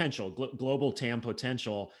potential, global TAM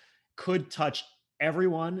potential could touch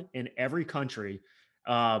everyone in every country.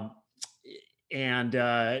 But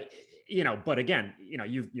again,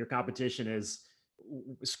 your competition is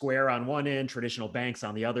Square on one end, traditional banks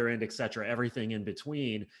on the other end, et cetera, everything in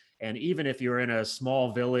between. And even if you're in a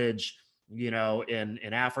small village,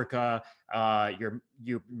 in Africa,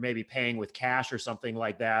 you may be paying with cash or something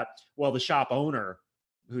like that. Well, the shop owner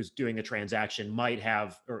who's doing the transaction might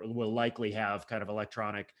have, or will likely have, kind of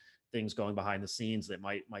electronic things going behind the scenes that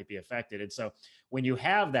might be affected. And so when you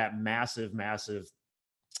have that massive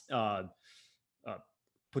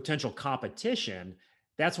potential competition,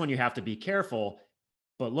 that's when you have to be careful.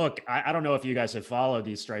 But look, I don't know if you guys have followed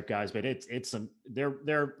these Stripe guys, but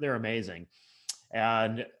they're amazing.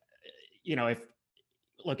 And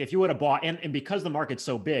if you would have bought, and because the market's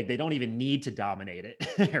so big, they don't even need to dominate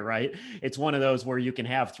it, right? It's one of those where you can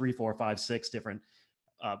have 3, 4, 5, 6 different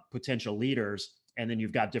potential leaders, and then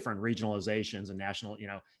you've got different regionalizations and national,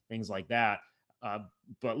 things like that.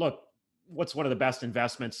 But look, what's one of the best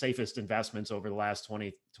investments, safest investments over the last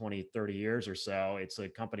 20, 30 years or so? It's a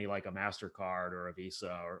company like a MasterCard or a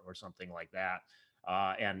Visa or something like that.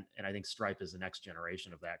 And I think Stripe is the next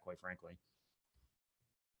generation of that, quite frankly.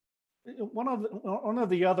 One of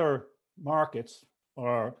the other markets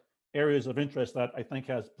or areas of interest that I think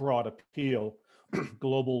has broad appeal,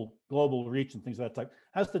 global reach and things of that type,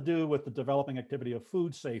 has to do with the developing activity of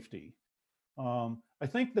food safety. I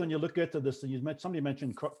think that when you look into this, somebody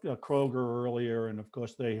mentioned Kroger earlier, and of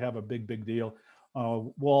course they have a big deal.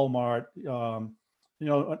 Walmart,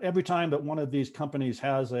 every time that one of these companies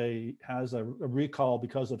has a recall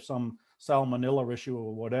because of some salmonella issue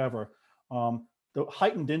or whatever, the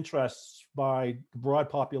heightened interests by the broad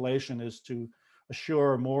population is to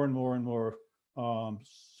assure more and more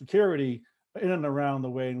security in and around the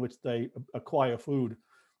way in which they acquire food.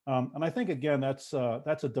 And I think, again, that's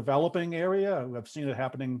a developing area. I've seen it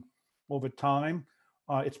happening over time.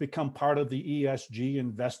 It's become part of the ESG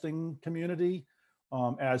investing community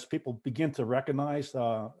as people begin to recognize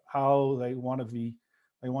how they want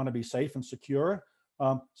to be safe and secure.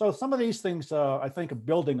 So some of these things, I think, are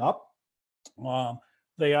building up.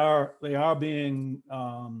 They are being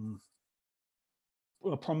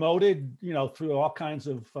promoted, through all kinds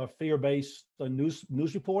of fear-based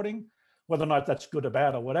news reporting. Whether or not that's good or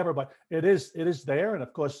bad or whatever, but it is there, and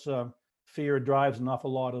of course, fear drives an awful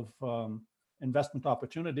lot of investment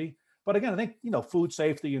opportunity. But again, I think food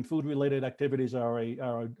safety and food-related activities are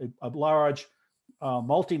a large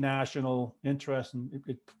multinational interest, and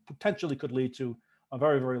it potentially could lead to a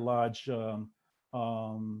very large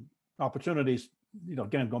opportunities.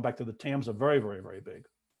 Again, going back to the TAMs are very big.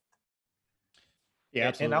 Yeah,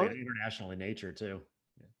 absolutely. And international in nature too.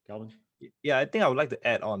 Yeah. Kelvin? Yeah, I think I would like to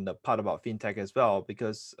add on the part about fintech as well,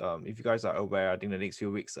 because if you guys are aware, I think the next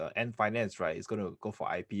few weeks, Ant Finance, right, is going to go for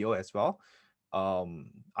IPO as well.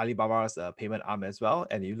 Alibaba's payment arm as well.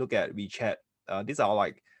 And you look at WeChat, these are all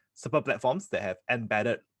like super platforms that have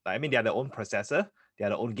embedded, I mean, they are their own processor, they are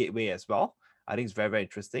their own gateway as well. I think it's very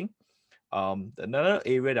interesting. Another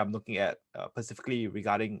area that I'm looking at specifically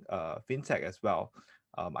regarding fintech as well,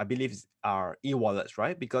 I believe are e-wallets,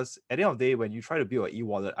 right? Because at the end of the day, when you try to build an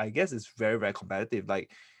e-wallet, I guess it's very competitive.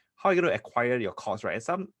 Like, how are you going to acquire your cost, right? And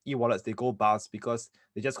some e-wallets, they go bust because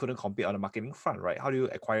they just couldn't compete on the marketing front, right? How do you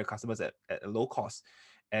acquire customers at a low cost?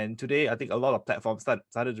 And today, I think a lot of platforms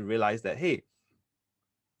started to realize that, hey,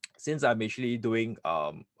 since I'm actually doing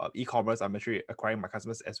e-commerce, I'm actually acquiring my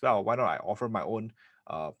customers as well. Why not I offer my own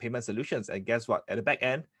payment solutions? And guess what? At the back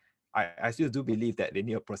end, I still do believe that they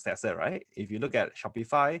need a processor, right? If you look at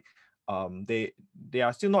Shopify, they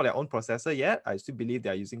are still not their own processor yet. I still believe they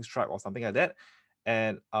are using Stripe or something like that.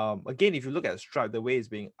 And again, if you look at Stripe, the way it's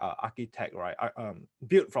being architect, right,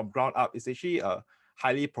 built from ground up, it's actually a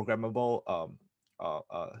highly programmable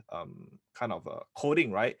kind of coding,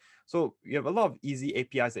 right? So you have a lot of easy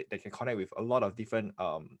APIs that can connect with a lot of different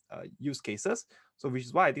use cases. So which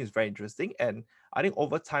is why I think it's very interesting. And I think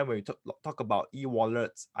over time, when we talk about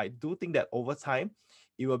e-wallets, I do think that over time,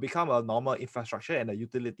 it will become a normal infrastructure and a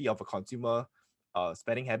utility of a consumer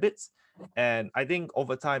spending habits. And I think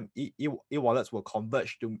over time, e-wallets will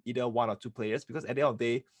converge to either one or two players, because at the end of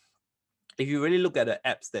the day, if you really look at the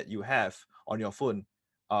apps that you have on your phone,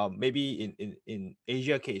 maybe in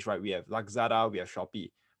Asia case, right, we have Lazada, we have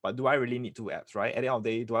Shopee, but do I really need two apps, right? At the end of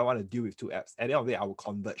the day, do I want to deal with two apps? At the end of the day, I will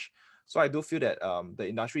converge. So I do feel that the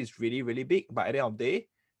industry is really big, but at the end of the day,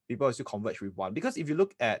 people will still converge with one. Because if you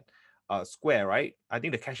look at Square, right, I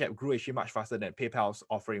think the Cash App grew actually much faster than PayPal's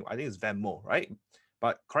offering. I think it's Venmo, right?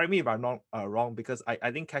 But correct me if I'm not wrong, because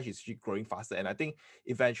I think Cash is actually growing faster, and I think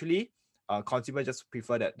eventually consumers just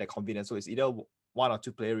prefer that convenience. So it's either one or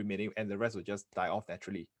two players remaining, and the rest will just die off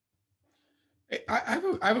naturally. I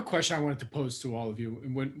have a question I wanted to pose to all of you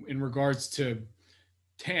in regards to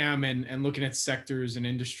TAM and looking at sectors and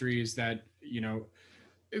industries that,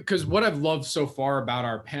 because what I've loved so far about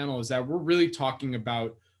our panel is that we're really talking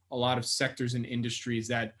about a lot of sectors and industries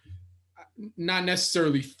that not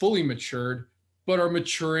necessarily fully matured, but are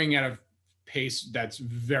maturing at a pace that's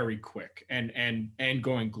very quick and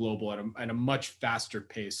going global at a much faster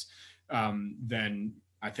pace than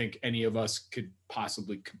I think any of us could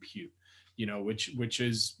possibly compute. Which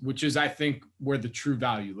is I think where the true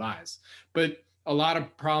value lies. But a lot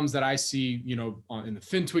of problems that I see, in the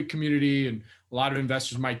FinTwit community, and a lot of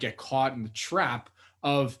investors might get caught in the trap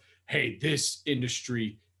of, hey, this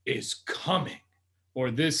industry is coming, or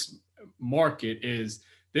this market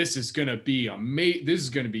this is going to be amazing. This is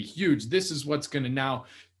going to be huge. This is what's going to now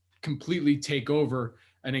completely take over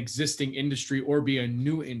an existing industry or be a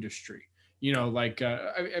new industry.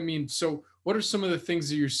 So what are some of the things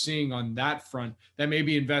that you're seeing on that front that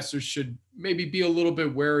maybe investors should maybe be a little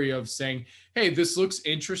bit wary of, saying, hey, this looks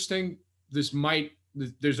interesting.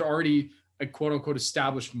 There's already a quote unquote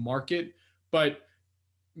established market, but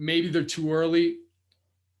maybe they're too early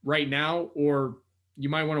right now, or you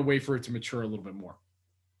might want to wait for it to mature a little bit more.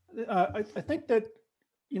 I think that,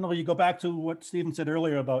 you go back to what Stephen said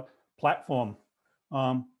earlier about platform.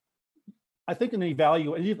 I think in the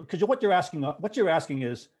value, because what you're asking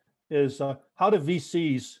is, is how do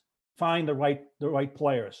VCs find the right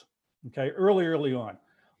players? Okay, early on.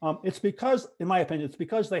 It's because, in my opinion, it's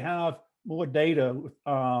because they have more data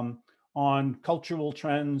on cultural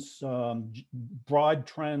trends, broad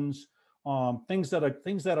trends, things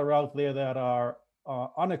that are out there that are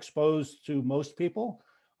unexposed to most people.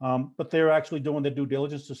 But they're actually doing their due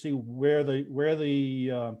diligence to see where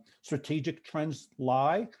the strategic trends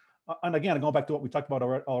lie. And again, going back to what we talked about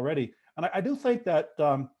already, and I do think that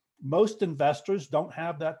most investors don't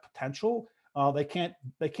have that potential. They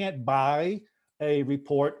can't buy a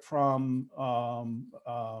report from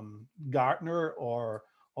Gartner, or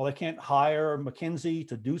they can't hire McKinsey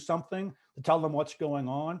to do something to tell them what's going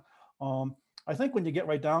on. I think when you get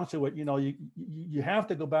right down to it, you have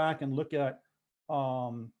to go back and look at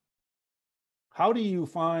how do you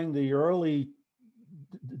find the early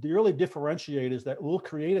differentiators that will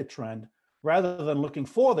create a trend rather than looking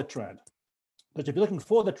for the trend. Because if you're looking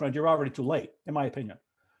for the trend, you're already too late, in my opinion.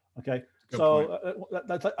 Okay. Good So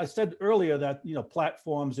I said earlier that,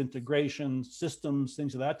 platforms, integration, systems,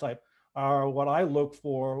 things of that type are what I look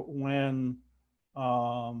for when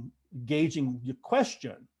gauging your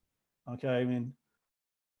question. Okay. I mean,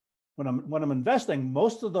 when I'm investing,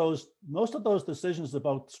 most of those decisions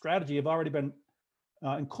about strategy have already been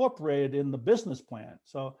incorporated in the business plan.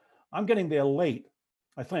 So I'm getting there late,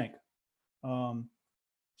 I think.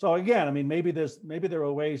 So again, I mean, maybe there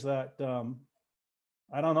are ways that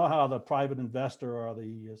I don't know how the private investor or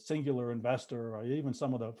the singular investor or even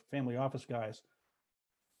some of the family office guys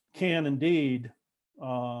can indeed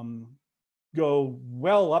go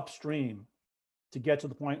well upstream to get to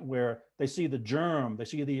the point where they see the germ, they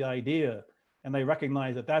see the idea, and they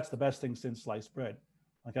recognize that that's the best thing since sliced bread.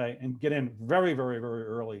 Okay, and get in very, very, very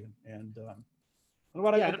early. And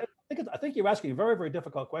I think you're asking a very, very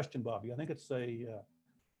difficult question, Bobby. I think it's a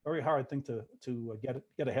very hard thing to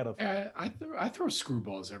get ahead of. I throw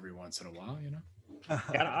screwballs every once in a while,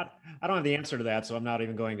 Yeah, I don't have the answer to that, so I'm not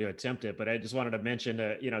even going to attempt it. But I just wanted to mention,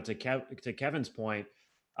 to Kevin's point,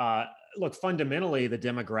 look, fundamentally, the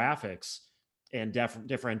demographics in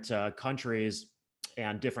different countries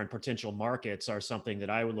and different potential markets are something that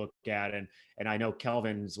I would look at. And I know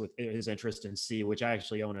Kelvin's with his interest in C, which I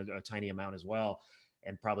actually own a tiny amount as well,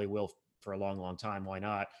 and probably will for a long, long time. Why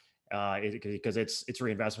not? Because its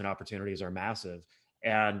reinvestment opportunities are massive.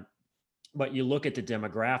 But you look at the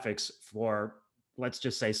demographics for, let's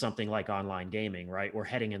just say something like online gaming, right? We're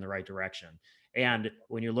heading in the right direction. And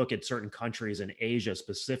when you look at certain countries in Asia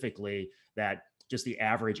specifically, that just the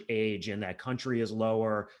average age in that country is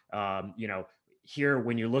lower. Here,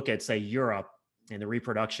 when you look at, say, Europe, and the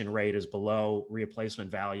reproduction rate is below replacement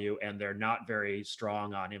value, and they're not very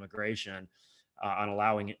strong on immigration, on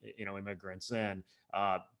allowing immigrants in,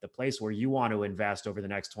 the place where you want to invest over the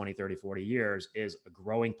next 20, 30, 40 years is a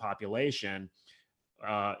growing population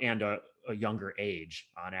and a younger age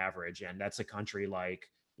on average. And that's a country like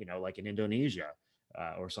in Indonesia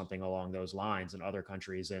or something along those lines, and other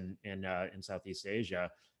countries in Southeast Asia.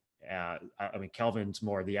 I mean, Kelvin's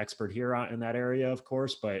more the expert here in that area, of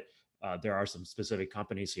course, but there are some specific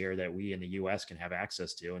companies here that we in the US can have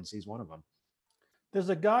access to, and C's one of them. There's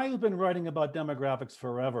a guy who's been writing about demographics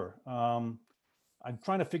forever. I'm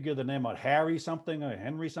trying to figure the name out, Harry something or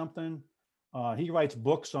Henry something. He writes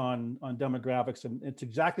books on demographics, and it's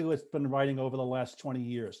exactly what it's been writing over the last 20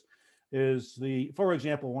 years. For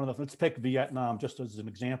example, let's pick Vietnam just as an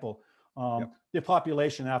example. The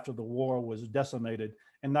population after the war was decimated,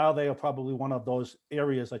 and now they are probably one of those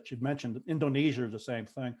areas that you mentioned. Indonesia is the same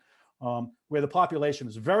thing, where the population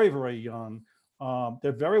is very, very young.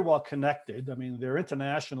 They're very well connected. I mean, they're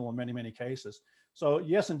international in many, many cases. So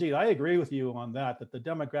yes, indeed, I agree with you on that the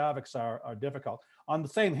demographics are difficult. On the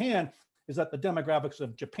same hand, is that the demographics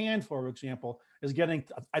of Japan, for example, is getting,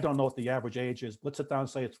 I don't know what the average age is. Let's sit down and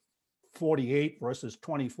say it's 48 versus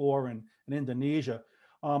 24 in Indonesia.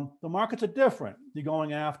 The markets are different. You're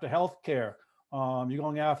going after healthcare. You're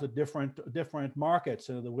going after different markets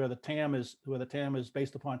where the TAM is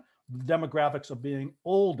based upon the demographics of being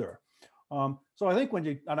older. So I think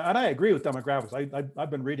and I agree with demographics.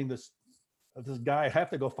 I've been reading this guy. I have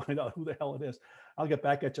to go find out who the hell it is. I'll get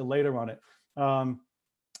back at you later on it.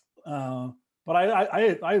 But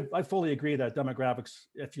I fully agree that demographics,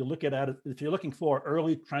 if you look at it, if you're looking for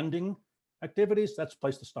early trending activities, that's a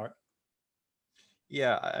place to start.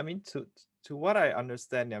 Yeah, I mean, to what I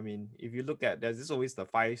understand, I mean, if you look at, there's always the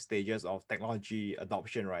 5 stages of technology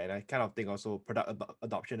adoption, right? And I kind of think also product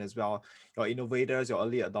adoption as well. Your innovators, your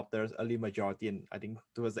early adopters, early majority, and I think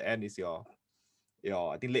towards the end is your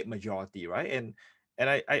I think late majority, right? And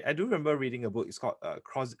I do remember reading a book. It's called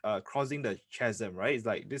Crossing the Chasm, right? It's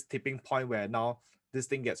like this tipping point where now this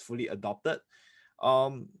thing gets fully adopted.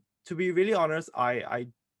 To be really honest, I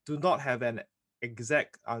do not have an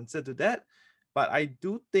exact answer to that, but I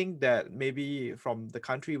do think that maybe from the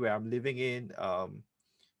country where I'm living in,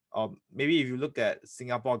 maybe if you look at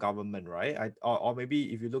Singapore government, right, or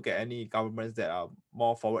maybe if you look at any governments that are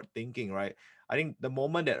more forward thinking, right, I think the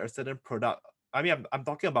moment that a certain product, I mean, I'm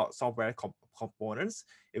talking about software components,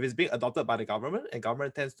 if it's being adopted by the government, and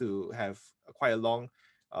government tends to have quite a long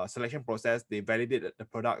selection process, they validate the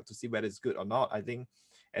product to see whether it's good or not. I think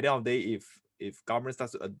at the end of the day, if government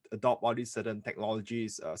starts to adopt all these certain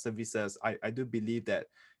technologies, services, I do believe that,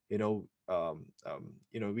 we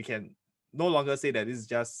can no longer say that this is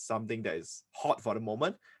just something that is hot for the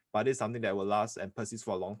moment, but it's something that will last and persist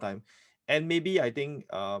for a long time. And maybe I think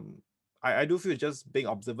I do feel just being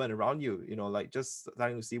observant around you, like just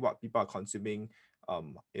starting to see what people are consuming,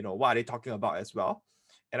 what are they talking about as well.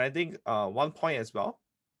 And I think one point as well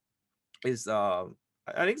is I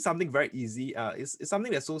think something very easy. It's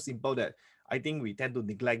something that's so simple that I think we tend to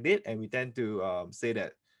neglect it, and we tend to say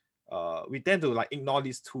that we tend to like ignore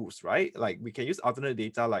these tools, right? Like we can use alternate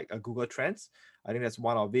data like Google Trends. I think that's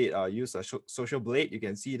one of it. Use a Social Blade. You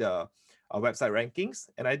can see the website rankings,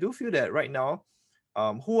 and I do feel that right now,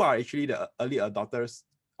 who are actually the early adopters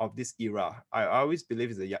of this era? I always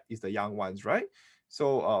believe is the young ones, right?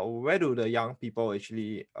 So where do the young people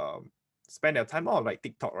actually spend their time on? Like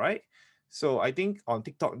TikTok, right? So I think on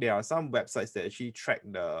TikTok there are some websites that actually track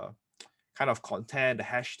the kind of content, the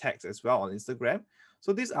hashtags as well on Instagram.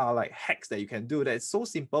 So these are like hacks that you can do that it's so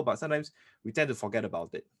simple, but sometimes we tend to forget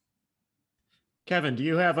about it. Kevin, do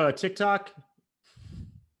you have a TikTok?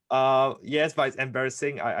 Yes, but it's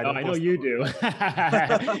embarrassing. I don't. I know you do.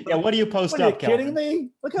 Yeah, what do you post What, up? Are you kidding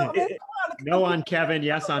me? Look how no on Kevin,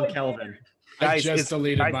 yes on Kelvin. I just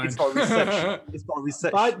deleted mine. It's for research. It's for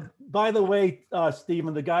research. By the way,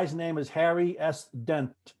 Stephen, the guy's name is Harry S.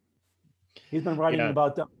 Dent. He's been writing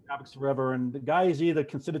about demographics forever, and the guy is either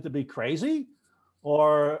considered to be crazy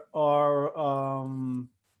or well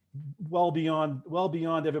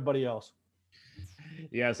beyond everybody else.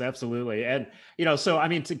 Yes, absolutely. And, so, I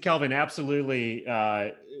mean, to Kelvin, absolutely,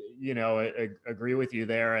 agree with you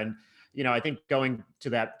there. And, I think going to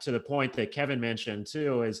the point that Kevin mentioned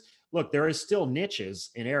too, is look, there is still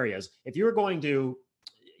niches in areas. If you're going to,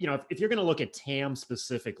 if you're going to look at TAM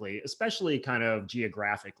specifically, especially kind of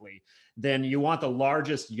geographically, then you want the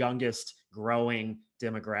largest, youngest growing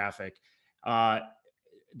demographic.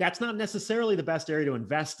 That's not necessarily the best area to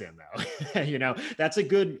invest in, though. That's a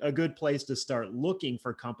good place to start looking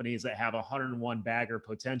for companies that have 101 bagger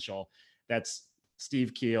potential. That's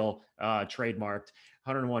Steve Keel trademarked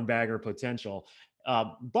 101 bagger potential.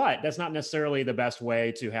 But that's not necessarily the best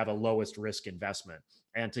way to have a lowest risk investment.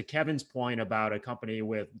 And to Kevin's point about a company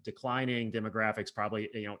with declining demographics, probably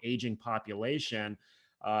aging population,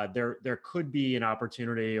 there could be an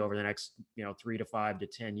opportunity over the next 3 to 5 to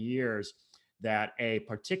 10 years that a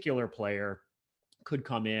particular player could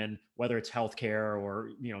come in, whether it's healthcare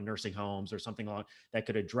or nursing homes or something like that,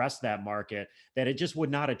 could address that market, that it just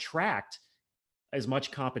would not attract as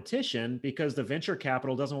much competition because the venture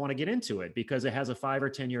capital doesn't want to get into it because it has a 5 or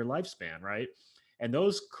 10 year lifespan, right? And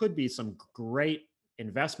those could be some great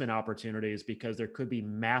investment opportunities because there could be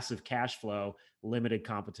massive cash flow, limited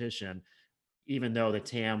competition, even though the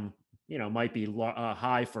TAM might be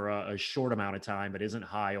high for a short amount of time, but isn't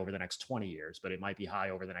high over the next 20 years, but it might be high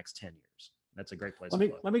over the next 10 years. That's a great place.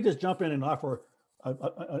 Let me just jump in and offer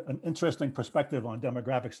an interesting perspective on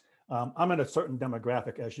demographics. I'm in a certain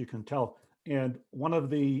demographic, as you can tell. And one of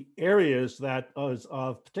the areas that is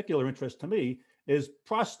of particular interest to me is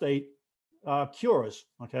prostate cures,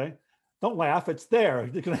 okay? Don't laugh, it's there.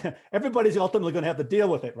 Everybody's ultimately going to have to deal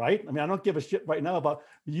with it, right? I mean, I don't give a shit right now about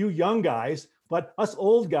you young guys, but us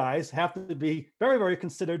old guys have to be very, very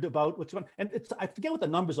considered about what's going on. And I forget what the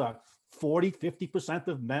numbers are. 40, 50%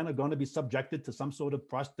 of men are going to be subjected to some sort of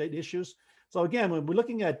prostate issues. So again, when we're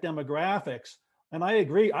looking at demographics, and I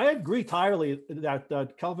agree entirely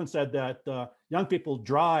that Kelvin said that young people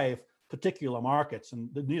drive particular markets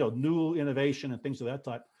and new innovation and things of that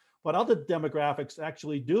type. But other demographics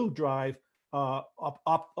actually do drive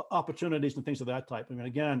opportunities and things of that type. I mean,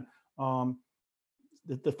 again,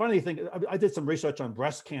 the funny thing, I did some research on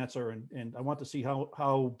breast cancer, and I want to see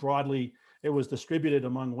how broadly it was distributed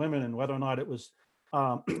among women and whether or not it was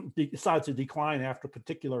decided to decline after a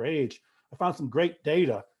particular age. I found some great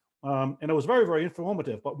data, and it was very, very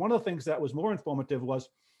informative. But one of the things that was more informative was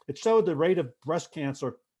it showed the rate of breast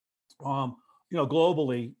cancer,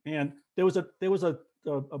 globally, and there was a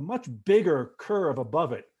much bigger curve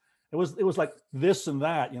above it. It was like this and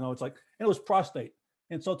that, it's like, and it was prostate.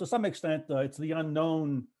 And so to some extent, it's the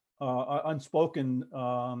unknown unspoken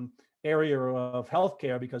area of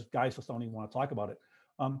healthcare because guys just don't even want to talk about it.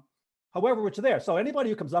 However, it's there. So anybody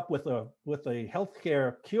who comes up with a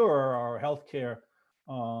healthcare cure or healthcare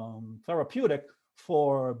therapeutic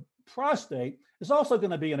for prostate is also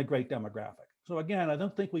going to be in a great demographic. So again, I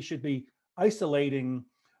don't think we should be isolating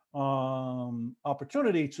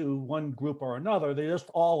opportunity to one group or another. They just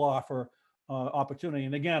all offer opportunity.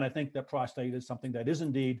 And again, I think that prostate is something that is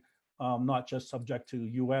indeed not just subject to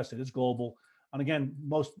US, it is global. And again,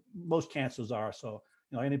 most cancers are. So,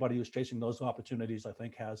 anybody who's chasing those opportunities, I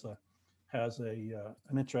think has an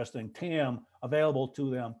interesting TAM available to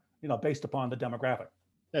them, based upon the demographic.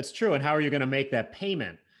 That's true. And how are you going to make that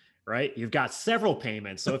payment? Right? You've got several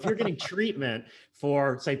payments. So if you're getting treatment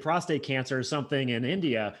for, say, prostate cancer or something in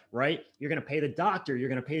India, right? You're going to pay the doctor. You're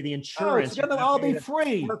going to pay the insurance. It's going to all be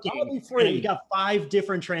free. I'll be free. You got 5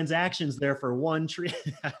 different transactions there for one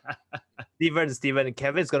treatment. Steven,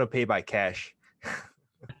 Kevin's going to pay by cash.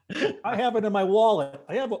 I have it in my wallet.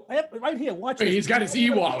 I have it right here. Watch this. He's got his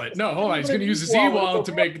e-wallet. No, hold on. He's going to use his e-wallet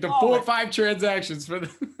to make the 4 or 5 transactions for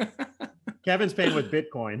the. Kevin's paying with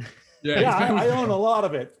Bitcoin. Yeah, I own a lot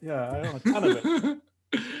of it. Yeah, I own a ton of it.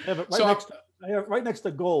 I have it right next to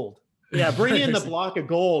gold. Yeah, bring in the block of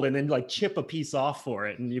gold and then like chip a piece off for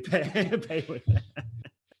it, and you pay with that.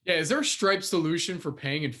 Yeah, is there a Stripe solution for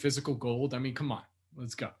paying in physical gold? I mean, come on,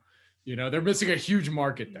 let's go. They're missing a huge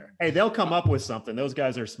market there. Hey, they'll come up with something. Those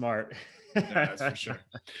guys are smart. Yeah, that's for sure.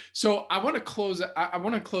 So I want to close. I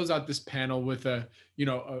want to close out this panel with the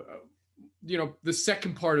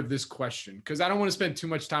second part of this question, because I don't want to spend too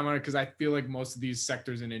much time on it, because I feel like most of these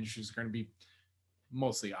sectors and industries are going to be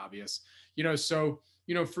mostly obvious. So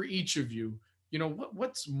for each of you,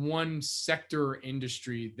 what's one sector or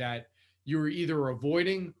industry that you're either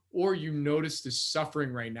avoiding or you noticed is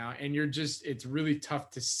suffering right now, and it's really tough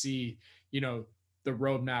to see, the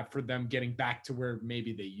roadmap for them getting back to where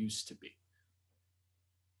maybe they used to be?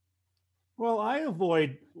 Well, I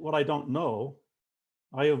avoid what I don't know.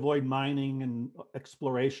 I avoid mining and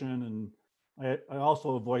exploration, and I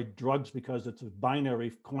also avoid drugs because it's a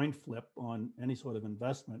binary coin flip on any sort of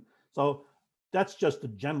investment. So that's just a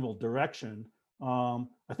general direction. I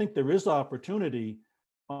think there is opportunity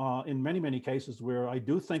in many, many cases where I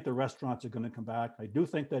do think the restaurants are going to come back. I do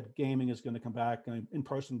think that gaming is going to come back,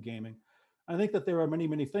 in-person gaming. I think that there are many,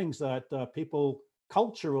 many things that people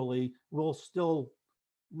culturally will still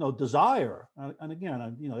desire. And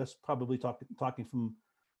again, that's probably talking from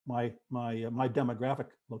my demographic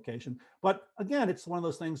location. But again, it's one of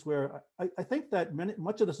those things where I think that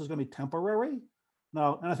much of this is going to be temporary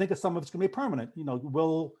now, and I think that some of it's going to be permanent. Do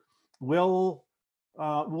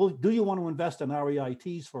you want to invest in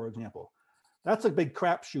REITs, for example? That's a big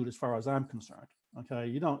crapshoot as far as I'm concerned. Okay,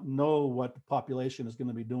 you don't know what the population is going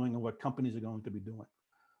to be doing and what companies are going to be doing.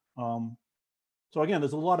 So again,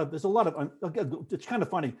 there's a lot of. It's kind of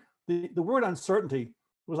funny. The word uncertainty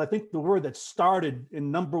was, I think, the word that started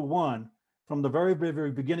in number 1 from the very, very,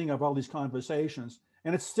 very beginning of all these conversations,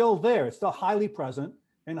 and it's still there. It's still highly present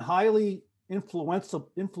and highly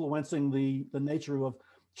influencing the nature of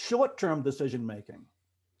short-term decision making.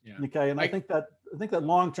 Yeah. Okay, and I think that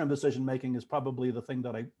long-term decision making is probably the thing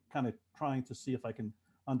that I kind of trying to see if I can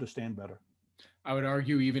understand better. I would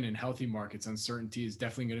argue even in healthy markets, uncertainty is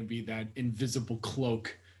definitely going to be that invisible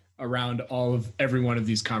cloak around every one of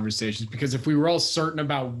these conversations. Because if we were all certain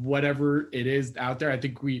about whatever it is out there, I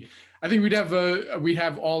think we'd have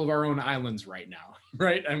all of our own islands right now,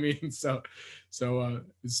 right? I mean, so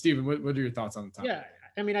Stephen, what are your thoughts on the topic? Yeah,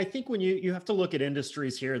 I mean, I think when you have to look at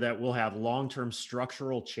industries here that will have long-term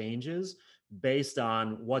structural changes based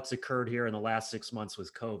on what's occurred here in the last 6 months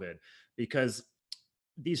with COVID, because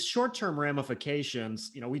these short-term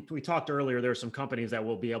ramifications, we talked earlier, there are some companies that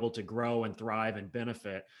will be able to grow and thrive and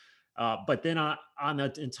benefit. But then on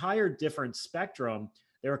the entire different spectrum,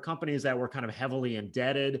 there are companies that were kind of heavily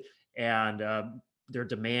indebted and their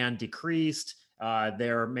demand decreased.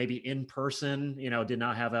 They're maybe in person, did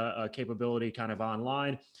not have a capability kind of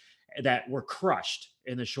online, that were crushed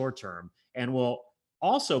in the short term and will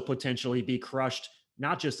also potentially be crushed,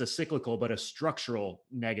 not just a cyclical, but a structural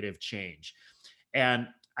negative change. And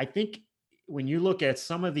I think when you look at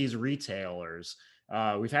some of these retailers,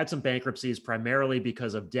 we've had some bankruptcies primarily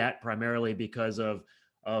because of debt, primarily because of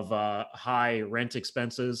high rent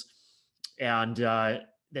expenses, and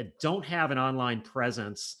that don't have an online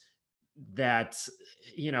presence. That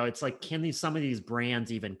it's like, can some of these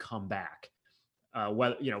brands even come back?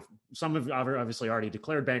 Some have obviously already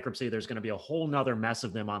declared bankruptcy. There's going to be a whole nother mess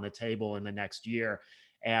of them on the table in the next year.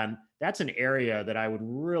 And that's an area that I would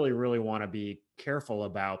really, really want to be careful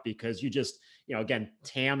about, because again,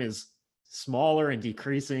 TAM is smaller and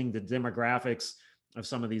decreasing. The demographics of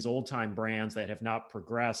some of these old time brands that have not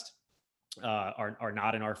progressed are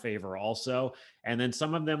not in our favor also. And then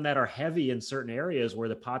some of them that are heavy in certain areas where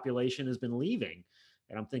the population has been leaving.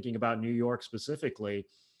 And I'm thinking about New York specifically.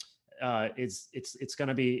 It's going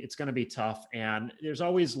to be tough. And there's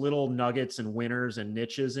always little nuggets and winners and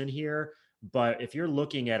niches in here. But if you're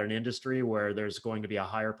looking at an industry where there's going to be a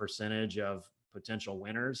higher percentage of potential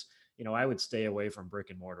winners, I would stay away from brick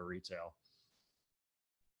and mortar retail.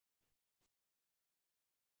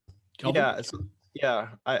 Kelvin? Yeah,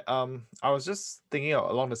 I was just thinking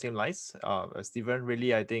along the same lines, Stephen.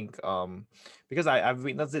 Really, I think because I've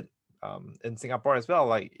witnessed it in Singapore as well.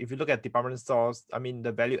 Like if you look at department stores, I mean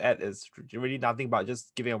the value add is really nothing but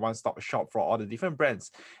just giving a one-stop shop for all the different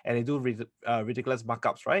brands, and they do ridiculous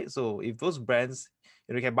markups, right? So if those brands,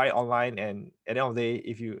 you can buy it online, and at the end of the day,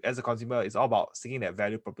 if you as a consumer, it's all about seeking that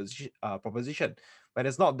value proposition. When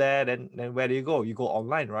it's not there, then where do you go? You go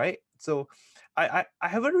online, right? So I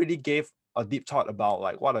haven't really gave a deep thought about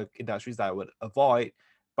like what are industries that I would avoid,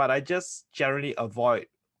 but I just generally avoid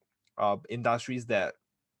industries that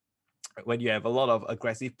when you have a lot of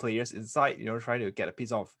aggressive players inside, trying to get a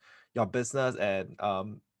piece of your business, and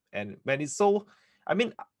when it's so, I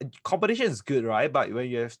mean, competition is good, right? But when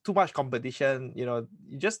you have too much competition, you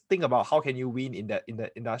just think about how can you win in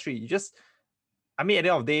the industry. I mean, at the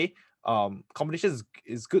end of the day, competition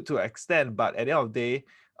is good to an extent, but at the end of the day,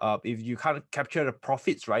 if you can't capture the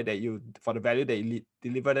profits, right, that you for the value that you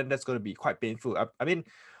deliver, then that's going to be quite painful. I mean,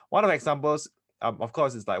 one of the examples, of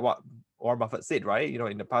course, is like what Warren Buffett said, right?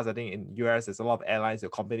 In the past, I think in US, there's a lot of airlines that are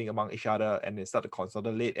competing among each other, and they start to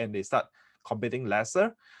consolidate and they start competing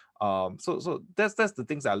lesser. So that's the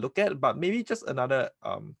things I look at, but maybe just another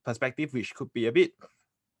perspective which could be a bit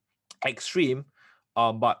extreme,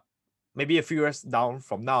 but maybe a few years down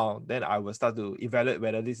from now, then I will start to evaluate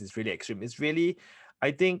whether this is really extreme. It's really,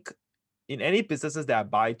 I think, in any businesses that I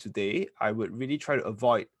buy today, I would really try to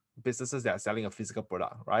avoid businesses that are selling a physical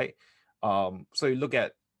product, right? So you look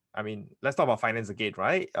at, I mean, let's talk about finance again,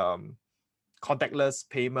 right? Contactless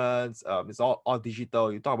payments, it's all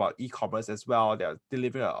digital. You talk about e-commerce as well. They're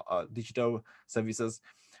delivering digital services.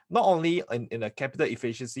 Not only in a capital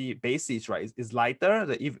efficiency basis, right? It's lighter.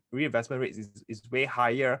 The reinvestment rate is way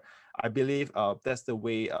higher. I believe that's the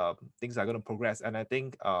way things are going to progress. And I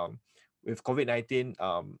think with COVID-19,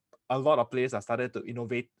 a lot of players are started to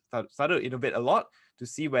innovate a lot to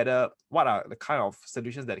see what are the kind of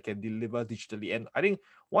solutions that can deliver digitally. And I think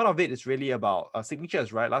one of it is really about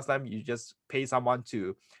signatures, right? Last time you just pay someone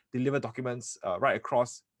to deliver documents right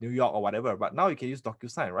across New York or whatever, but now you can use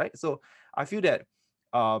DocuSign, right? So I feel that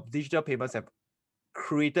digital payments have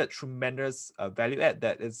created tremendous value add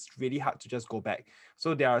that is really hard to just go back.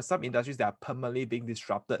 So there are some industries that are permanently being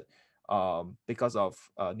disrupted because of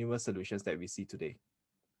newer solutions that we see today.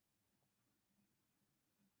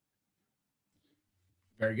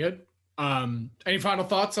 Very good. Any final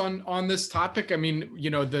thoughts on this topic? I mean,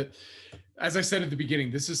 as I said at the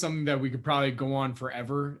beginning, this is something that we could probably go on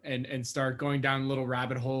forever and start going down little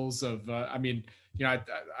rabbit holes of,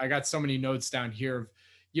 I got so many notes down here of,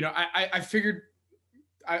 I figured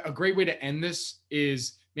a great way to end this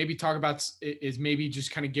is maybe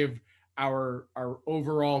just kind of give our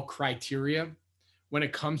overall criteria when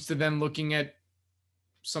it comes to then looking at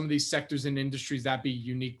some of these sectors and industries that be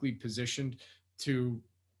uniquely positioned to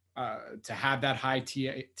have that high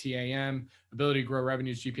TAM, ability to grow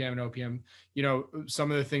revenues, GPM and OPM.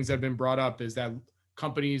 Some of the things that have been brought up is that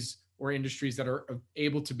companies or industries that are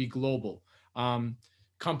able to be global,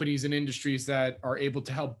 companies and industries that are able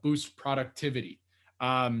to help boost productivity.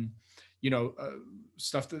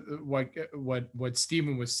 Stuff that what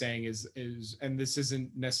Stephen was saying is, and this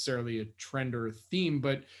isn't necessarily a trend or a theme,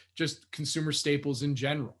 but just consumer staples in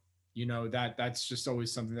general. That's just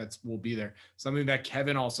always something that will be there. Something that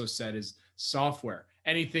Kevin also said is software.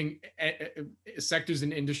 Anything, sectors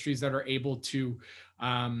and industries that are able to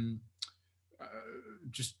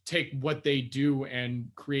just take what they do and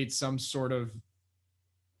create some sort of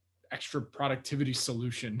extra productivity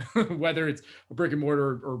solution, whether it's a brick and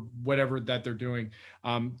mortar or whatever that they're doing,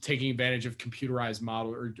 taking advantage of computerized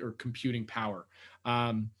model or computing power.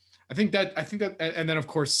 I think that, and then of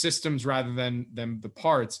course systems rather than the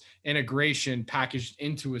parts, integration packaged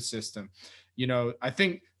into a system. I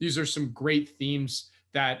think these are some great themes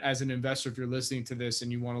that as an investor, if you're listening to this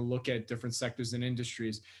and you want to look at different sectors and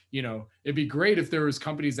industries, it'd be great if there was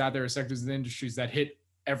companies out there, sectors and industries that hit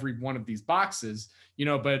every one of these boxes,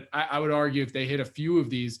 but I would argue if they hit a few of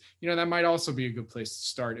these, that might also be a good place to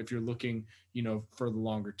start if you're looking, for the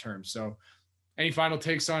longer term. So any final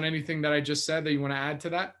takes on anything that I just said that you want to add to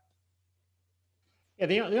that? Yeah,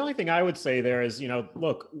 the only thing I would say there is,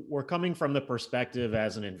 look, we're coming from the perspective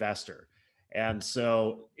as an investor. And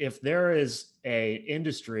so if there is an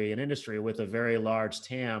industry with a very large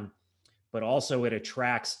TAM, but also it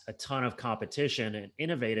attracts a ton of competition and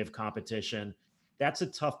innovative competition, that's a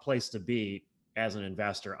tough place to be as an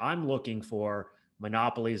investor. I'm looking for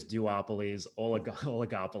monopolies, duopolies,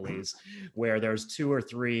 oligopolies, where there's two or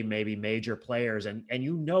three maybe major players, and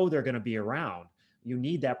they're going to be around. You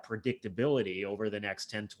need that predictability over the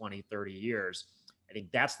next 10, 20, 30 years. I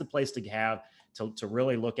think that's the place to have to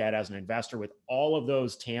really look at as an investor, with all of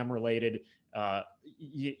those TAM related,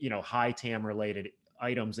 high TAM related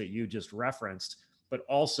items that you just referenced, but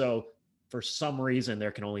also for some reason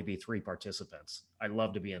there can only be three participants. I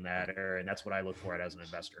love to be in that area, and that's what I look for as an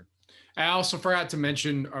investor. I also forgot to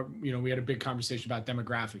mention, we had a big conversation about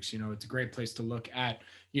demographics. It's a great place to look at,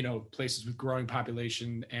 places with growing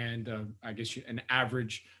population and I guess an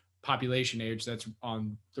average population age that's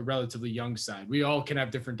on the relatively young side. We all can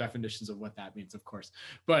have different definitions of what that means, of course,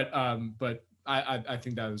 but I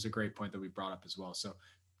think that was a great point that we brought up as well. So,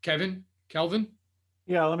 Kelvin.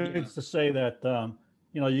 Yeah, let me just say that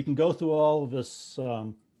you can go through all of this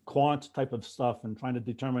quant type of stuff and trying to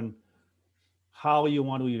determine how you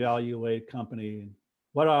want to evaluate a company and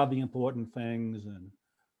what are the important things and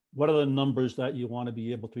what are the numbers that you want to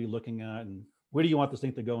be able to be looking at and where do you want this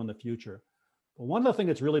thing to go in the future. But one of the things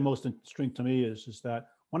that's really most interesting to me is that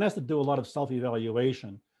one has to do a lot of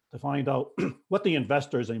self-evaluation to find out what the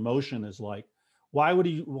investor's emotion is like. Why are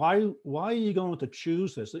you going to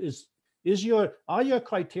choose this? Are your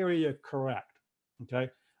criteria correct? Okay.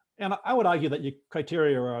 And I would argue that your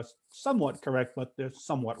criteria are somewhat correct, but they're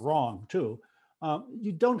somewhat wrong too.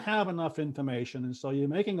 You don't have enough information. And so you're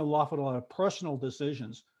making a lot of personal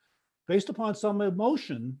decisions based upon some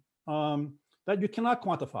emotion that you cannot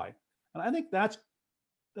quantify. And I think that's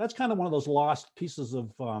kind of one of those lost pieces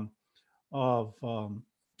of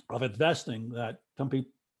investing that some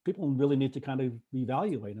people really need to kind of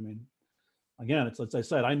evaluate. I mean, again, it's as I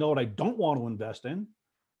said, I know what I don't want to invest in.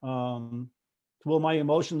 Will my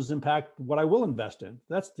emotions impact what I will invest in?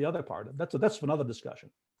 That's the other part. That's another discussion.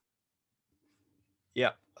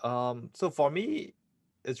 Yeah. So for me,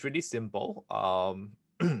 it's really simple.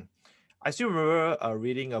 I still remember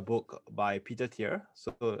reading a book by Peter Thiel.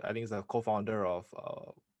 So I think he's a co-founder of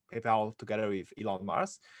PayPal together with Elon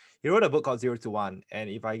Musk. He wrote a book called 0 to 1. And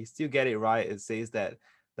if I still get it right, it says that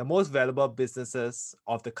the most valuable businesses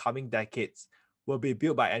of the coming decades will be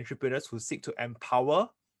built by entrepreneurs who seek to empower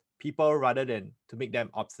people rather than to make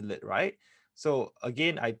them obsolete, right? So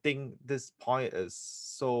again, I think this point is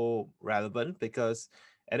so relevant because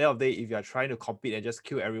at the end of the day, if you're trying to compete and just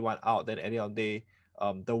kill everyone out, then at the end of the day,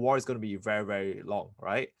 the war is going to be very, very long,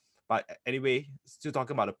 right? But anyway, still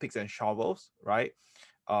talking about the picks and shovels, right?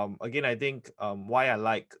 Again, I think why I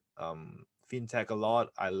like fintech a lot,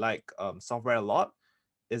 I like software a lot,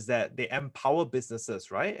 is that they empower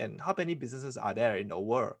businesses, right? And how many businesses are there in the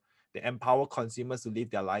world? They empower consumers to live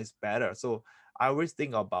their lives better. So I always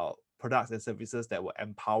think about products and services that will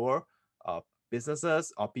empower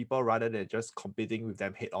businesses or people rather than just competing with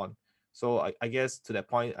them head on. So I guess to that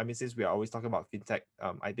point, I mean, since we are always talking about fintech,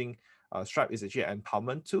 I think Stripe is actually an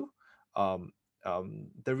empowerment too.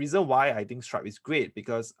 The reason why I think Stripe is great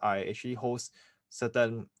because I actually host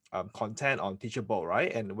certain content on Teachable,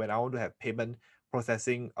 right? And when I want to have payment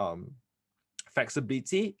processing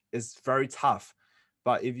flexibility, is very tough.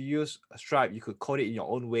 But if you use Stripe, you could code it in your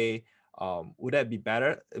own way. Would that be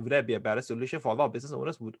better? Would that be a better solution for a lot of business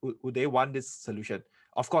owners? Would they want this solution?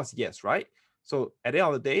 Of course, yes, right? So at the end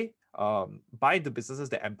of the day, buy the businesses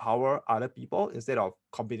that empower other people instead of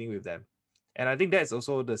competing with them. And I think that's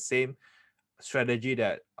also the same strategy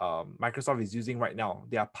that Microsoft is using right now.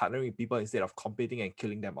 They are partnering with people instead of competing and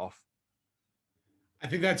killing them off. I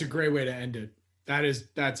think that's a great way to end it.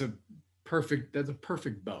 That's a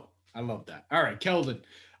perfect bow. I love that. All right, Kelvin,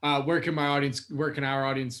 where can our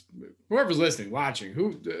audience, whoever's listening, watching,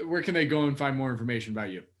 where can they go and find more information about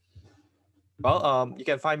you? Well, you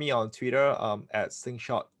can find me on Twitter at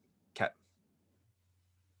Slingshot Cat.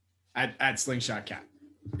 At Slingshot Cat.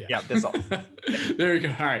 Yeah, that's all. There we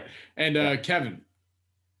go. All right, and Kevin.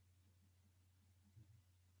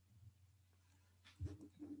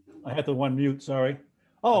 I had to unmute, sorry.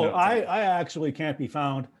 Oh, no, I actually can't be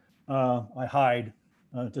found. I hide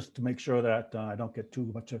just to make sure that I don't get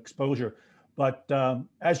too much exposure. But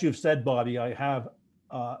as you've said, Bobby, I have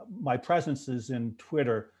my presence is in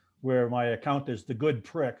Twitter, where my account is The Good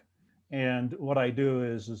Prick. And what I do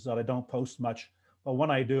is that I don't post much. But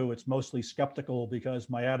when I do, it's mostly skeptical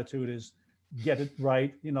because my attitude is get it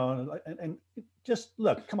right, and just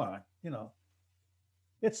look, come on,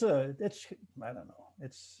 it's I don't know.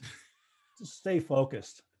 It's just stay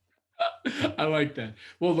focused. I like that.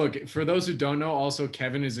 Well, look, for those who don't know, also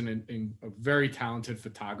Kevin is a very talented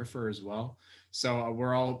photographer as well. So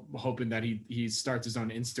we're all hoping that he starts his own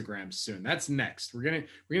Instagram soon. That's next. We're gonna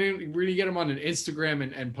get him on an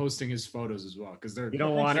Instagram and posting his photos as well, because they're You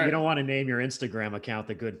don't want to name your Instagram account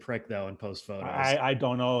The Good Prick though and post photos. I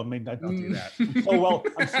don't know. I mean, don't do that.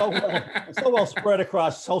 I'm so well spread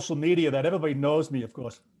across social media that everybody knows me, of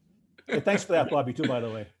course. Hey, thanks for that, Bobby, too, by the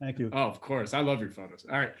way. Thank you. Oh, of course. I love your photos.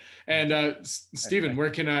 All right. And Stephen, where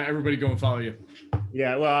can everybody go and follow you?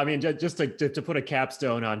 Yeah, well, I mean, just to put a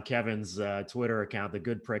capstone on Kevin's Twitter account, The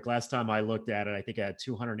Good Prick, last time I looked at it, I think it had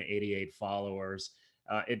 288 followers.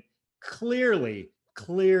 It clearly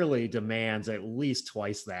demands at least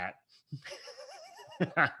twice that.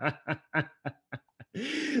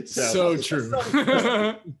 So true.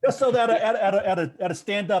 Just so that at a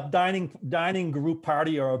stand-up dining group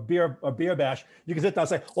party or a beer bash, you can sit down and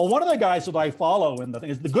say, well, one of the guys that I follow and the thing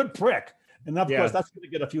is The Good Prick. And of course, that's going to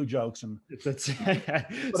get a few jokes. And but so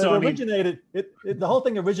the whole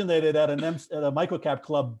thing originated at a microcap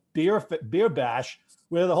club beer bash,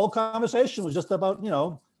 where the whole conversation was just about,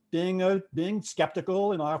 being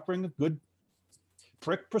skeptical and offering a good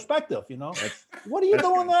prick perspective. What are you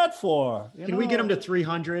doing that for? Can we get them to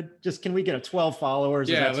 300? Can we get 12 followers?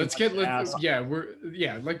 Yeah, just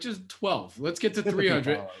 12. Let's get to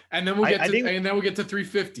 300, and then we'll get to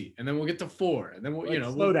 350, and then we'll get to 4, and then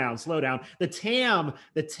we'll slow down. The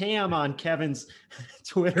TAM on Kevin's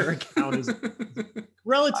Twitter account is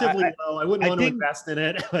relatively low. I wouldn't want to invest in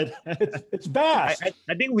it, but it's bad.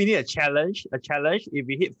 I think we need a challenge. If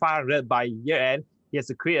we hit 500 by year end, he has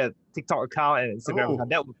to create a TikTok account and Instagram account.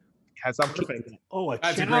 That would have some kick.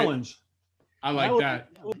 That's challenge. I like that.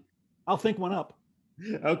 I'll think one up.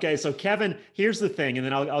 Okay, so Kevin, here's the thing, and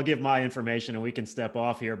then I'll give my information and we can step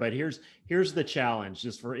off here. But here's the challenge,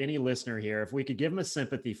 just for any listener here. If we could give him a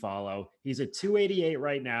sympathy follow, he's at 288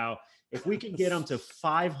 right now. If we can get him to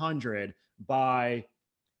 500 by,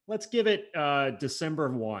 let's give it December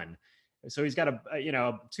 1. So he's got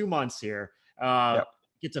 2 months here. Yep.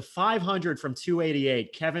 Get to 500 from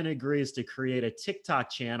 288. Kevin agrees to create a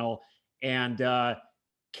TikTok channel, and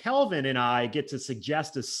Kelvin and I get to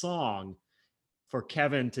suggest a song for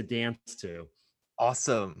Kevin to dance to.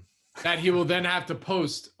 Awesome. That he will then have to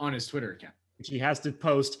post on his Twitter account. Which he has to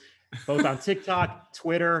post both on TikTok,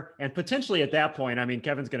 Twitter, and potentially at that point, I mean,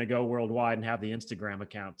 Kevin's going to go worldwide and have the Instagram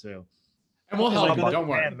account too. And we'll help him. Don't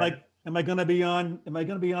worry. Am I going to be on a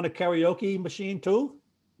karaoke machine too?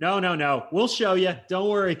 No. We'll show you. Don't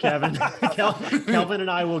worry, Kevin. Kelvin and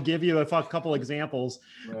I will give you a couple examples,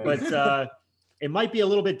 but it might be a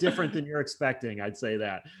little bit different than you're expecting. I'd say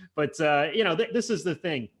that. But, this is the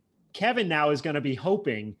thing. Kevin now is going to be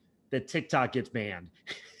hoping that TikTok gets banned.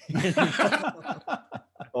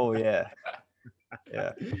 Oh, yeah.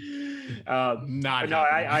 Yeah. I'm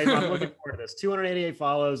looking forward to this. 288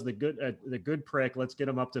 follows, the good prick. Let's get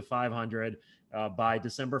him up to 500 by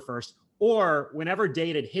December 1st. Or whenever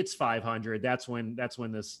date it hits 500, that's when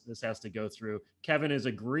this has to go through. Kevin is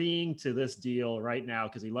agreeing to this deal right now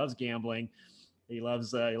because he loves gambling. He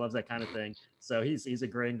loves that kind of thing. So he's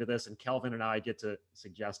agreeing to this, and Kelvin and I get to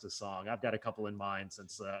suggest a song. I've got a couple in mind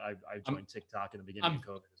since I joined TikTok in the beginning of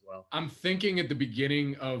COVID as well. I'm thinking at the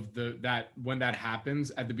beginning of when that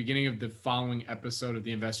happens, at the beginning of the following episode of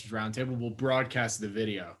the Investors Roundtable, we'll broadcast the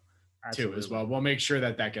video too as well. We'll make sure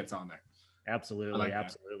that gets on there. Absolutely.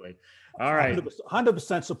 All right.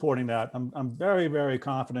 100% supporting that. I'm very, very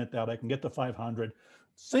confident that I can get to 500,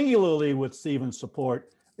 singularly with Stephen's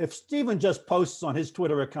support. If Stephen just posts on his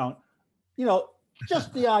Twitter account,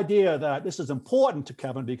 just the idea that this is important to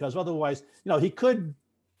Kevin, because otherwise, he could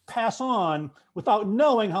pass on without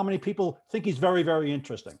knowing how many people think he's very, very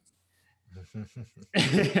interesting.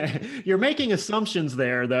 You're making assumptions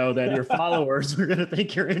there, though, that your followers are going to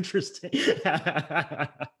think you're interesting. I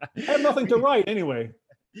have nothing to write anyway.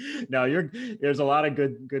 No, there's a lot of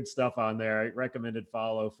good stuff on there. I recommended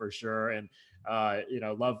follow for sure. And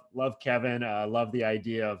love Kevin. Love the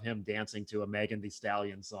idea of him dancing to a Megan Thee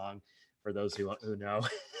Stallion song, for those who know.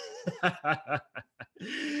 All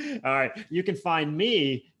right. You can find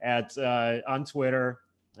me on Twitter,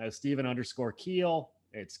 Stephen_Kiel.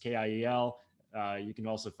 It's Kiel. You can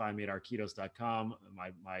also find me at arquitos.com,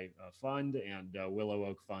 my fund, and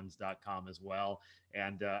willowoakfunds.com as well.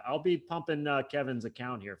 And I'll be pumping Kevin's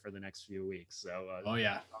account here for the next few weeks. So,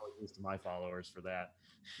 apologies to my followers for that.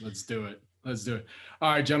 Let's do it.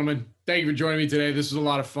 All right, gentlemen. Thank you for joining me today. This was a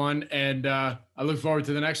lot of fun, and I look forward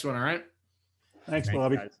to the next one. All right. Thanks,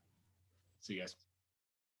 Bobby. Guys. See you guys.